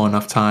enjoyable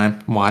enough time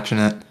watching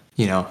it.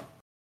 You know,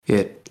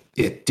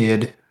 it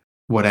did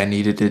what I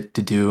needed it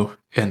to do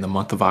in the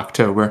month of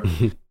October.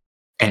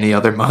 Any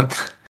other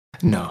month?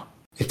 No,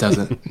 it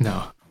doesn't.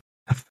 No.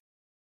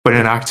 But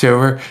in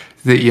October,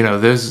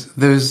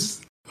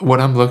 those what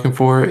I'm looking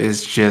for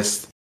is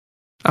just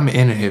I'm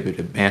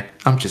uninhibited, man.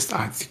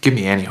 Give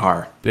me any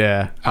horror.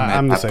 Yeah,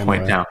 I'm at that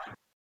point now.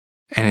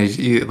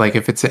 And like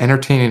if it's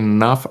entertaining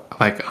enough,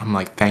 like I'm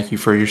like, thank you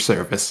for your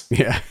service.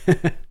 Yeah.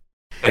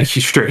 Thank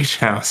you, Strange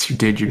House. You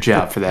did your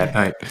job for that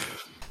night.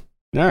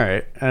 All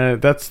right.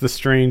 That's The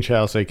Strange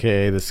House,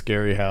 aka The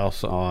Scary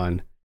House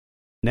on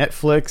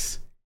Netflix.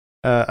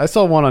 I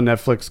saw one on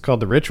Netflix called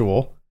The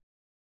Ritual.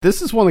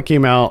 This is one that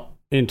came out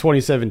in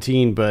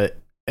 2017,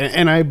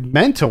 and I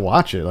meant to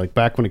watch it like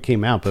back when it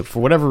came out, but for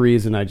whatever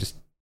reason, I just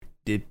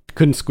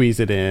couldn't squeeze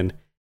it in.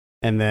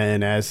 And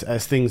then as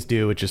things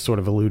do, it just sort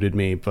of eluded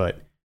me. But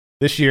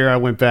this year I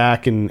went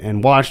back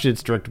and watched it.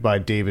 It's directed by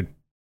David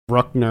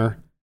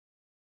Bruckner.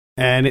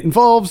 And it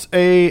involves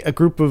a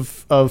group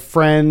of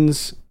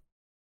friends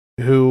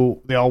who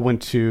they all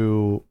went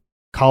to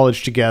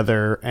college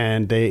together,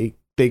 and they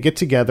get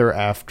together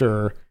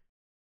after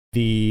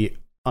the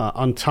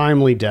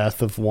untimely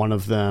death of one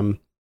of them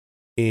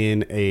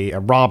in a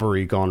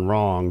robbery gone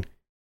wrong.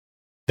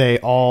 They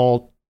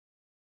all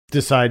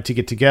decide to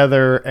get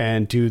together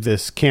and do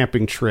this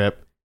camping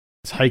trip,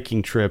 this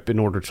hiking trip, in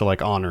order to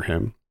like honor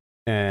him.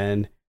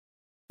 And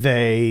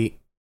they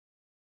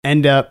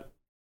end up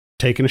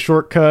taking a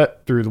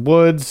shortcut through the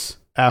woods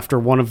after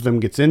one of them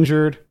gets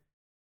injured,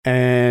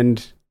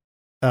 and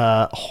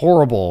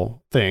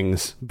horrible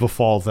things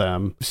befall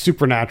them.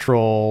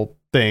 Supernatural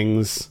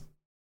things,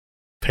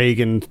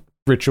 pagan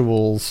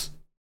rituals,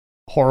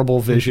 horrible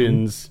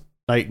visions,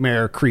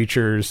 nightmare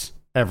creatures,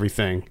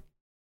 everything.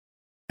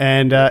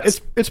 And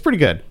it's pretty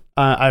good.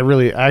 I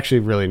actually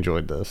really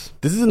enjoyed this.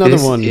 This is another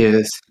one.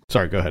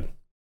 Sorry, go ahead.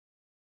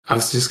 I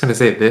was just gonna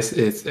say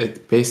it's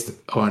based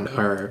on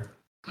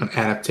an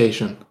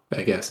adaptation,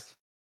 I guess,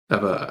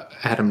 of a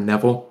Adam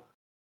Neville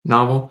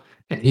novel,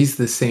 and he's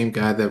the same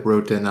guy that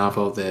wrote the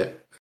novel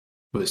that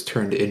was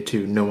turned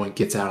into No One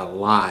Gets Out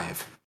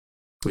Alive,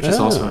 which is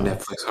also a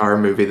Netflix horror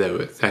movie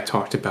that I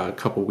talked about a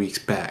couple weeks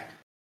back.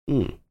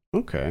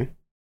 Okay.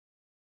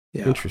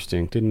 Yeah.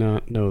 Interesting. Did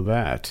not know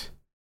that.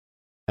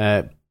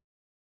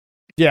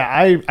 Yeah,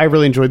 I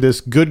really enjoyed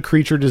this. Good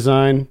creature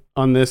design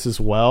on this as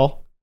well.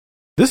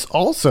 This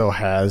also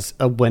has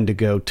a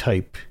Wendigo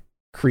type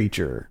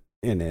creature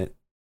in it,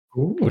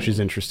 which is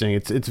interesting.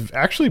 It's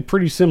actually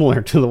pretty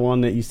similar to the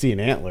one that you see in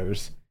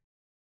Antlers.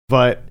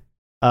 But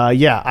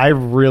yeah, I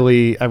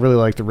really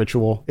like The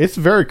Ritual. It's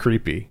very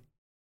creepy.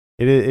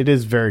 It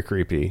is very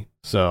creepy.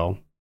 So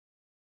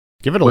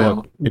give it a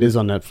look. It is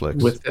on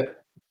Netflix.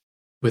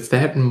 With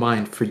that in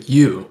mind, for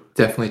you,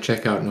 definitely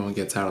check out No One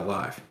Gets Out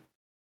Alive.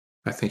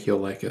 I think you'll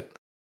like it.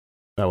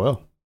 I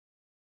will.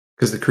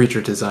 Because the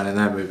creature design in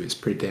that movie is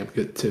pretty damn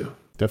good, too.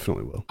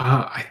 Definitely will.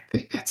 I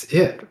think that's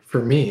it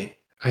for me.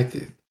 I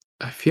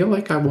feel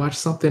like I watched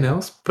something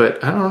else,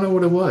 but I don't know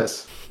what it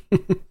was.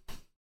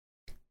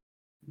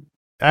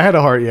 I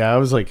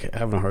was like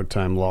having a hard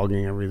time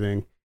logging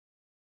everything.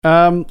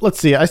 Let's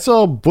see. I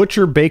saw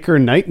Butcher Baker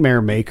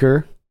Nightmare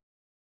Maker.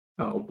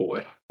 Oh,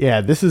 boy.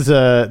 Yeah, this is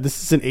an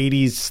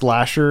 80s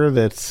slasher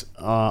that's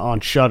on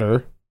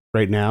Shudder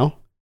right now.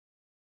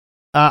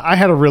 I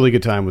had a really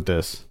good time with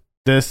this.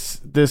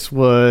 This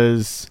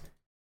was,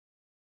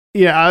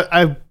 yeah.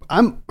 I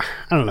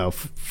don't know.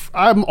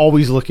 I'm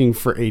always looking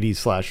for 80s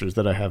slashers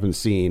that I haven't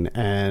seen,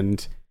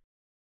 and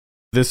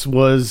this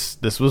was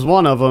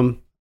one of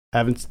them.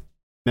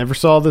 Never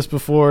saw this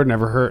before.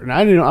 Never heard, and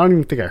I don't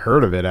even think I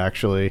heard of it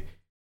actually.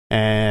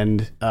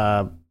 And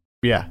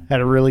yeah, had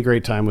a really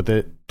great time with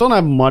it. Don't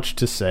have much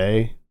to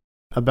say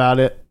about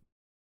it,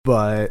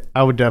 but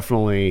I would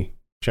definitely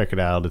check it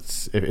out.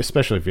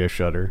 Especially if you have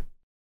Shudder.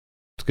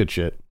 It's good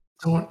shit.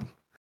 I don't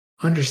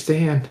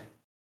understand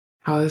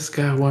how this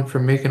guy went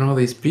from making all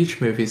these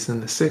beach movies in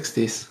the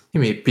 60s. He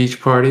made Beach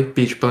Party,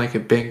 Beach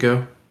Blanket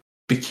Bingo,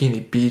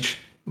 Bikini Beach,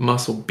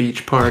 Muscle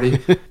Beach Party,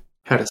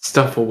 How to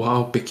Stuff a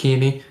Wild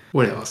Bikini.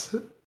 What else?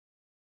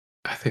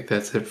 I think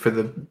that's it for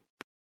the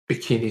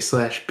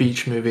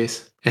bikini/beach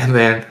movies. And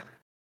then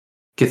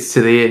gets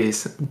to the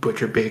 80s,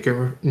 Butcher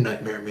Baker,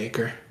 Nightmare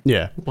Maker.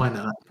 Yeah. Why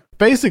not?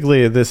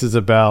 Basically, this is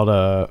about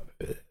a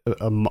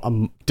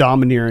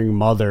domineering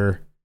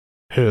mother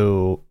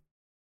who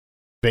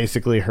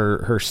basically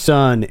her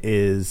son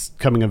is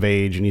coming of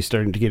age, and he's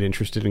starting to get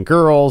interested in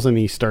girls, and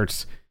he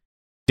starts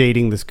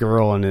dating this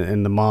girl,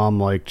 and the mom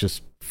like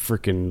just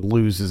freaking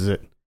loses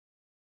it.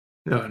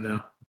 Oh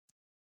no.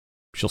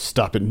 She'll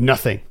stop at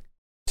nothing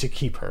to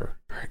keep her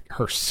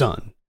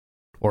son.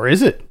 Or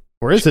is it?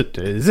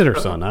 Is it her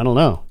son? I don't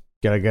know.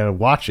 Gotta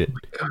watch it.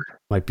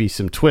 Might be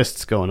some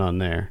twists going on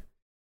there.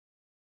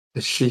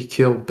 Does she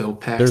kill Bill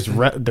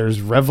Paxton? There's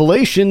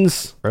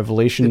revelations.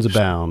 Revelations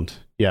abound.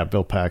 Yeah,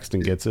 Bill Paxton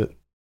gets it.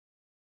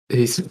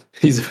 He's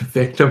a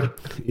victim.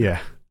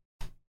 Yeah.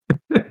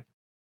 Has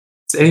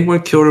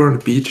anyone killed her on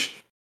the beach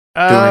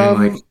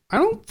during I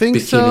don't think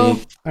bikini so.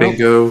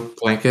 Bingo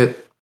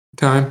blanket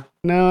time?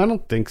 No, I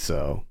don't think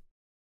so.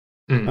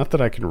 Not that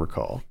I can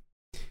recall.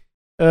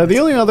 The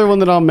only other one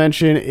that I'll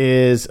mention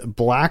is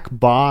Black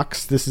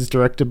Box. This is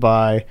directed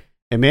by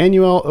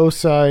Emmanuel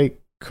Osai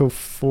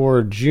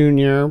Okafor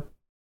Jr.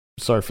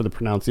 Sorry for the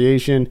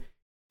pronunciation.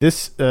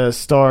 This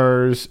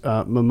stars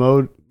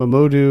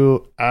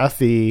Mamodu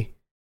Athie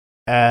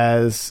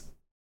as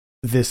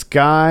this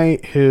guy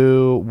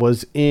who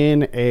was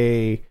in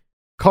a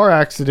car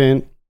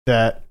accident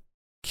that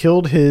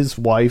killed his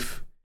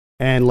wife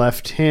and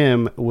left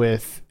him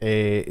with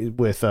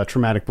a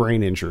traumatic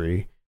brain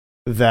injury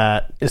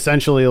that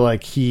essentially,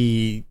 like,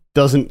 he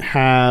doesn't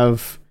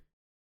have,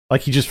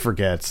 like, he just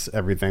forgets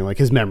everything. Like,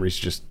 his memory's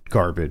just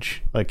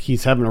garbage. Like,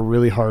 he's having a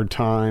really hard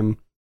time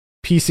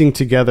piecing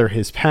together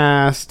his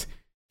past.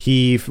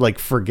 He, like,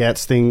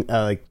 forgets things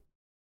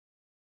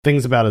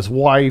about his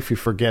wife. He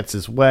forgets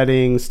his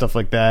wedding, stuff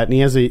like that. And he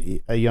has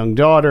a young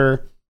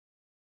daughter,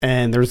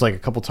 and there's, like, a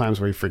couple times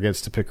where he forgets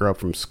to pick her up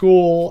from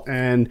school,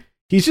 and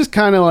he's just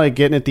kind of, like,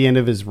 getting at the end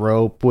of his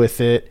rope with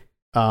it,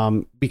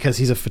 because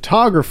he's a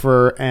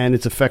photographer, and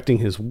it's affecting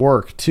his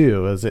work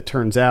too, as it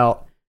turns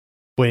out.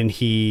 When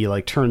he,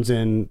 like, turns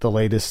in the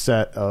latest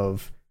set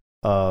of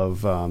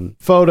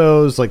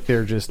photos, like,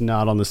 they're just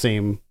not on the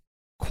same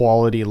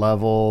quality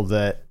level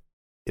that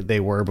they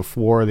were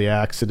before the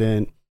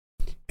accident.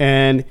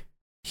 And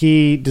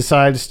he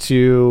decides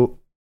to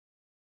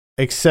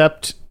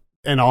accept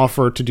an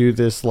offer to do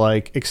this,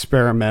 like,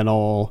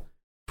 experimental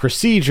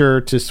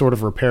procedure to sort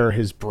of repair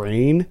his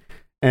brain.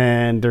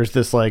 And there's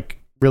this, like,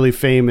 really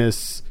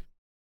famous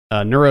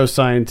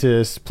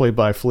neuroscientist played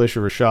by Felicia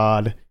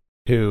Rashad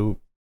who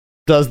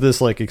does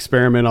this, like,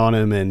 experiment on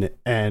him,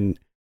 and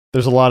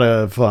there's a lot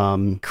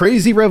of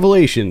crazy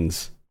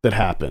revelations that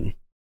happen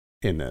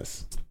in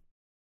this.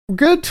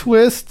 Good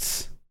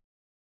twists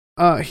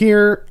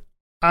here.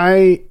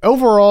 I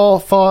overall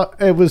thought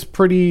it was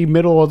pretty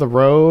middle of the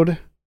road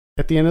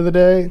at the end of the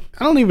day.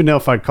 I don't even know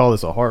if I'd call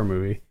this a horror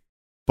movie,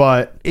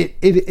 but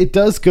it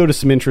does go to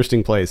some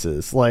interesting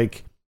places.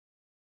 Like,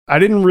 I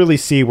didn't really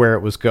see where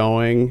it was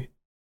going,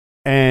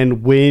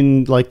 and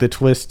when, like, the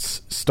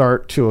twists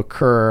start to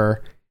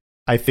occur,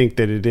 I think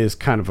that it is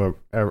kind of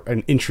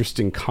an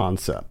interesting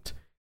concept.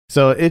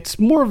 So this is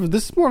more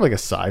like a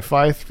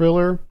sci-fi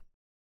thriller,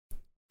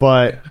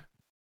 but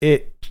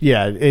it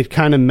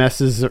kind of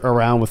messes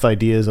around with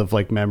ideas of,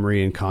 like,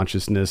 memory and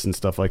consciousness and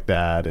stuff like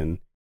that. And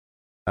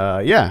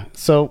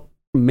so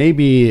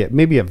maybe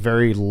a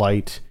very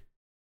light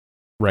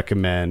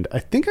recommend. I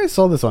think I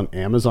saw this on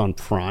Amazon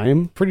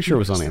Prime. Pretty sure it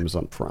was on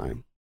Amazon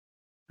Prime.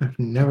 I've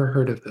never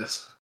heard of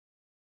this.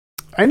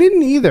 I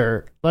didn't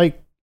either.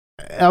 Like,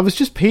 I was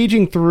just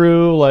paging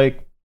through,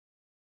 like,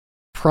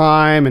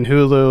 Prime and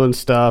Hulu and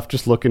stuff,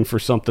 just looking for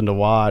something to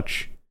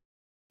watch.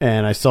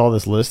 And I saw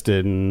this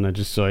listed, and I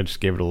just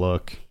gave it a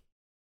look.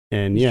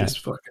 And yeah, just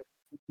fucking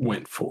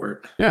went for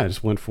it. Yeah, I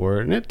just went for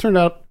it, and it turned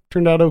out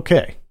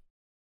okay.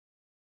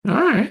 All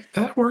right,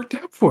 that worked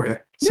out for you.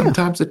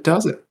 Sometimes it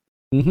doesn't.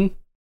 Mm-hmm.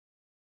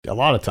 A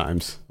lot of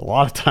times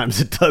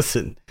it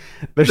doesn't.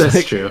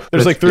 That's true.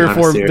 There's like three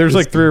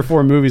or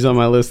four movies on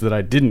my list that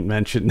I didn't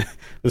mention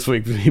this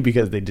week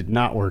because they did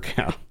not work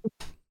out.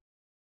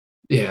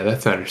 Yeah,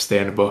 that's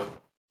understandable.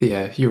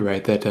 Yeah, you're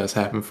right. That does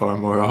happen far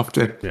more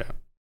often. Yeah.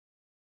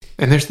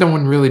 And there's no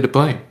one really to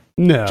blame.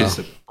 No.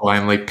 Just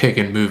blindly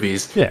picking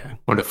movies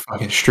on a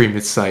fucking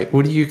streaming site.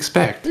 What do you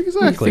expect?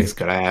 Exactly. What do you think's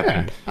gonna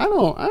happen? Yeah.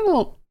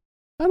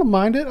 I don't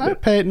mind it. I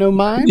pay it no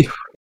mind.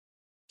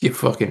 You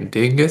fucking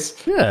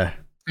dingus. Yeah.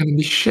 It's gonna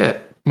be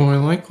shit, more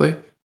likely.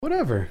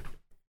 Whatever.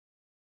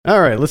 All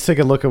right, let's take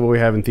a look at what we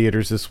have in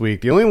theaters this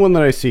week. The only one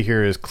that I see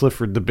here is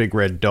Clifford the Big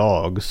Red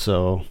Dog,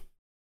 so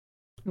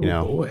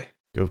boy.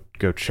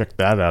 Go check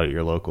that out at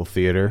your local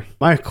theater.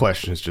 My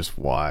question is just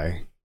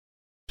why?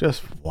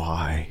 Just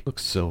why?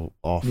 Looks so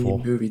awful.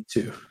 Movie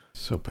 2.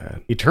 So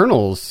bad.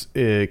 Eternals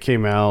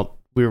came out.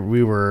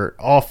 We were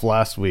off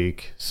last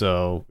week,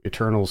 so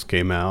Eternals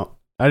came out.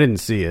 I didn't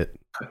see it.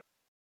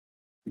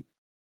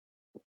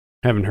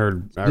 Haven't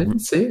heard.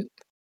 Didn't see it?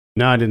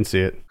 No, I didn't see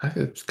it. I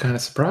was kind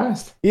of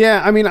surprised.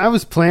 Yeah, I mean, I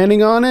was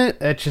planning on it.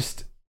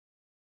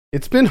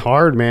 It's been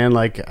hard, man.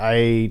 Like,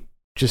 I've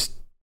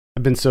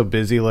been so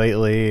busy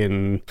lately,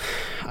 and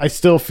I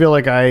still feel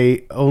like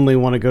I only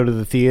want to go to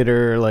the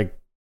theater, like,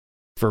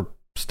 for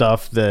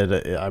stuff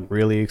that I'm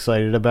really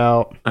excited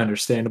about.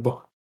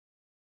 Understandable.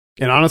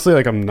 And honestly,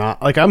 like,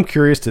 I'm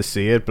curious to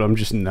see it, but I'm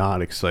just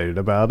not excited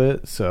about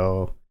it.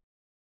 So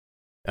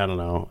I don't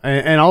know.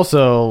 And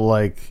also,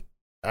 like,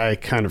 I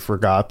kind of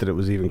forgot that it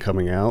was even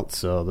coming out,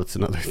 so that's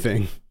another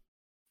thing.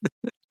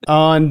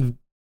 On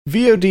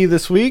VOD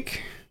this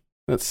week,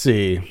 let's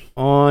see.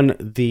 On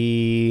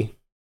the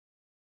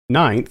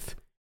 9th,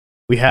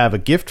 we have A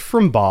Gift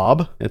from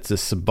Bob. It's a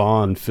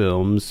Saban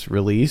Films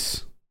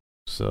release,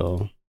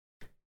 so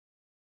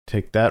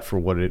take that for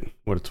what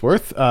it's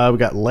worth. We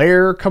got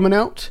Lair coming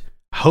out,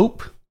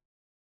 Hope,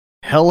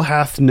 Hell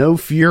Hath No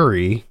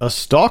Fury, A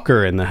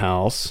Stalker in the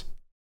House,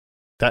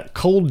 That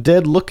Cold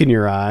Dead Look in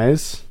Your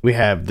Eyes. We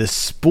have The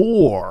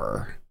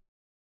Spore.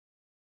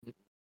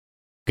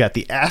 Got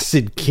The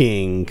Acid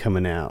King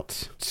coming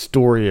out.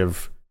 Story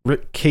of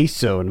Rick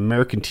Queso, an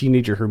American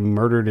teenager who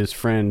murdered his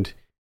friend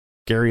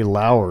Gary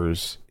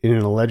Lauwers in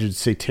an alleged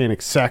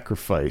satanic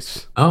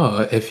sacrifice.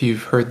 Oh, if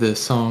you've heard the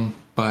song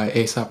by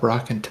A$AP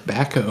Rocky and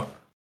Tobacco,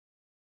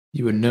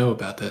 you would know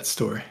about that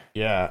story.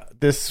 Yeah,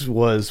 this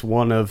was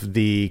one of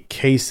the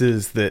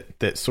cases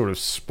that sort of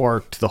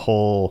sparked the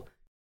whole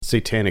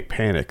satanic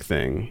panic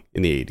thing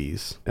in the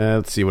 80s.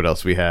 Let's see what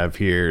else we have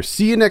here.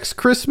 See You Next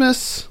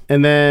Christmas.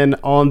 And then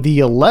on the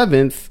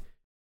 11th,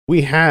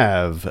 we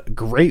have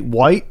Great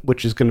White,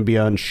 which is going to be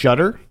on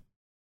Shudder.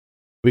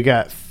 We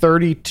got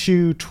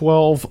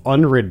 3212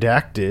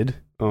 Unredacted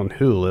on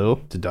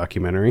Hulu. It's a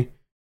documentary.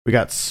 We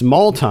got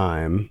Small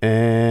Time.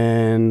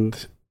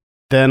 And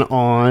then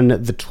on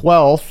the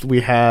 12th,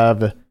 we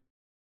have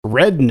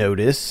Red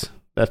Notice.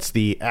 That's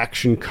the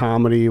action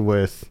comedy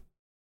with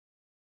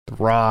The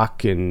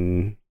Rock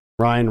and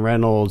Ryan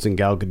Reynolds and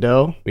Gal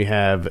Gadot. We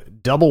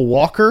have Double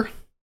Walker.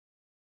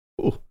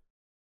 Ooh,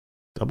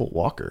 Double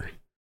Walker.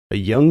 A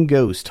young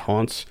ghost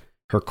haunts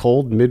her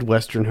cold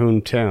Midwestern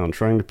hometown,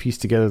 trying to piece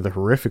together the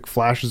horrific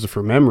flashes of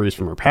her memories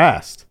from her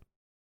past.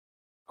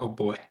 Oh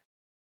boy.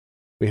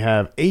 We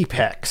have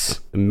Apex.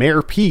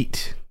 Mayor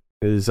Pete.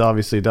 It is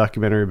obviously a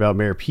documentary about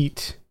Mayor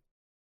Pete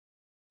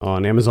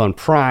on Amazon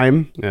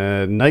Prime.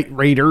 Night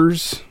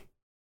Raiders.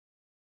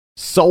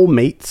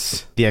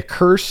 Soulmates. The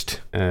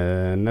Accursed.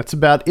 And that's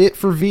about it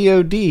for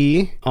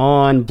VOD.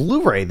 On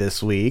Blu-ray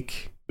this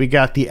week, we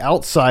got The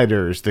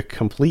Outsiders, the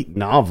complete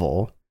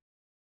novel.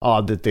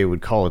 Odd that they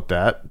would call it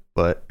that,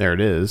 but there it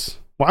is.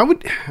 Why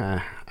would...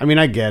 I mean,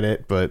 I get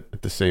it, but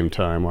at the same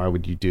time, why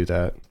would you do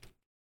that?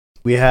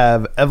 We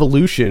have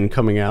Evolution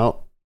coming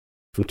out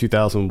from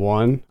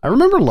 2001. I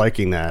remember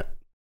liking that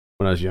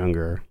when I was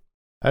younger.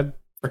 I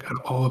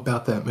forgot all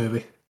about that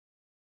movie.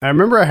 I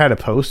remember I had a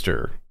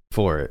poster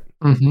for it.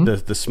 Mm-hmm.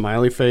 The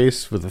smiley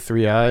face with the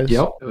three eyes.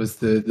 Yep. It was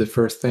the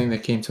first thing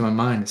that came to my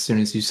mind as soon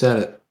as you said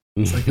it.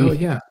 It's like, oh,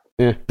 yeah.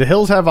 Yeah. The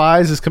Hills Have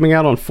Eyes is coming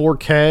out on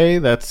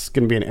 4K. That's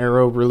going to be an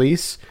Arrow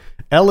release.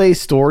 LA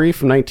Story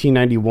from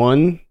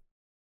 1991.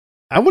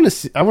 I want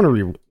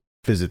to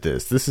revisit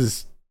this. This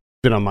has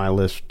been on my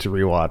list to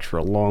rewatch for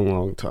a long,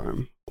 long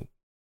time.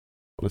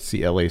 Let's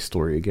see LA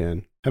Story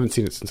again. Haven't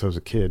seen it since I was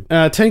a kid.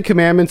 10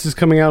 Commandments is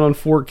coming out on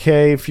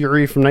 4K.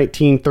 Fury from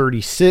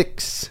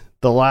 1936.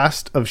 The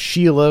Last of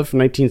Sheila from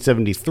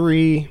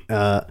 1973.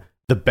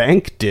 The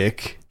Bank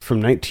Dick from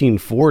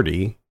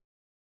 1940.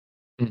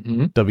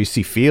 Mm-hmm.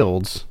 W.C.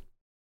 Fields.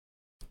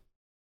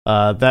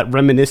 That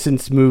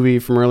Reminiscence movie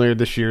from earlier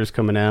this year is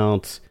coming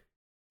out.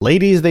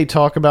 Ladies They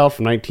Talk About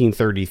from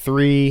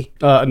 1933.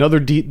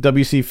 Another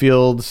W.C.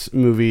 Fields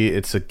movie,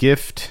 It's a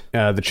Gift.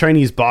 The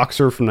Chinese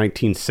Boxer from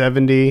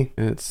 1970.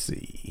 Let's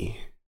see.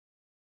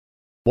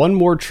 One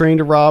More Train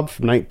to Rob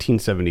from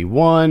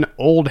 1971.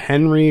 Old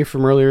Henry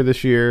from earlier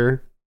this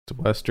year. It's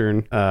a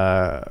Western.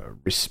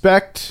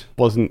 Respect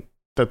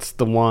that's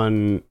the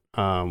one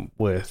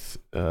with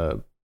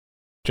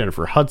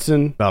Jennifer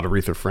Hudson about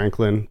Aretha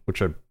Franklin,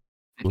 which I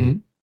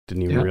didn't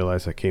even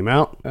realize that came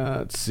out.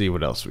 Let's see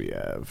what else we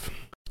have.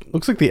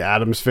 Looks like the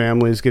Addams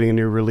Family is getting a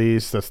new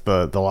release. That's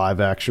the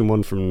live action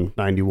one from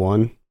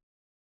 91.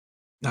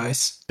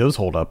 Nice. Those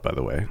hold up, by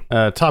the way.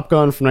 Top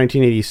Gun from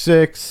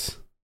 1986.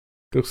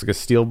 Looks like a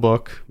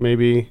steelbook,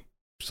 maybe.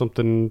 Some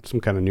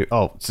kind of new...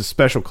 Oh, it's a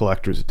special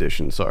collector's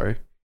edition, sorry.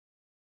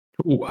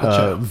 Ooh, watch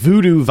out.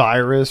 Voodoo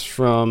Virus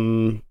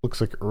from...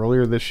 Looks like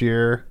earlier this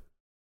year.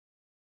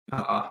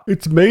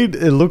 It's made...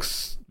 It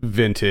looks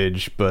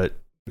vintage, but...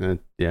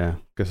 yeah, I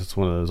guess it's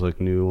one of those like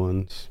new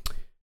ones.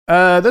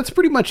 That's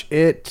pretty much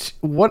it.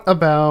 What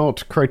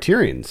about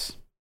Criterions?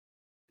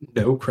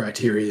 No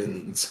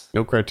Criterions.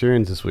 No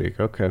Criterions this week.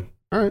 Okay.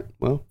 All right.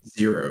 Well,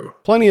 0.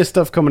 Plenty of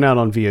stuff coming out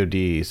on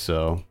VOD,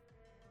 so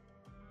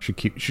should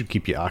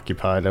keep you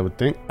occupied, I would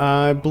think.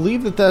 I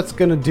believe that's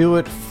going to do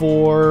it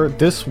for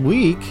this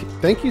week.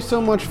 Thank you so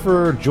much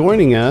for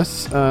joining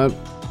us.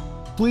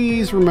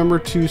 Please remember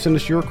to send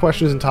us your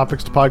questions and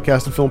topics to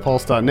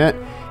podcast@filmpulse.net.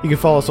 You can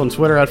follow us on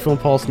Twitter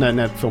 @FilmPulseNet and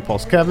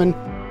 @FilmPulseKevin.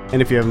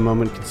 And if you have a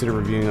moment, consider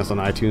reviewing us on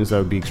iTunes. That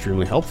would be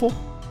extremely helpful.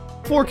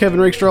 For Kevin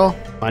Rakestraw,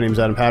 my name is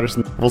Adam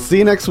Patterson. We'll see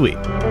you next week.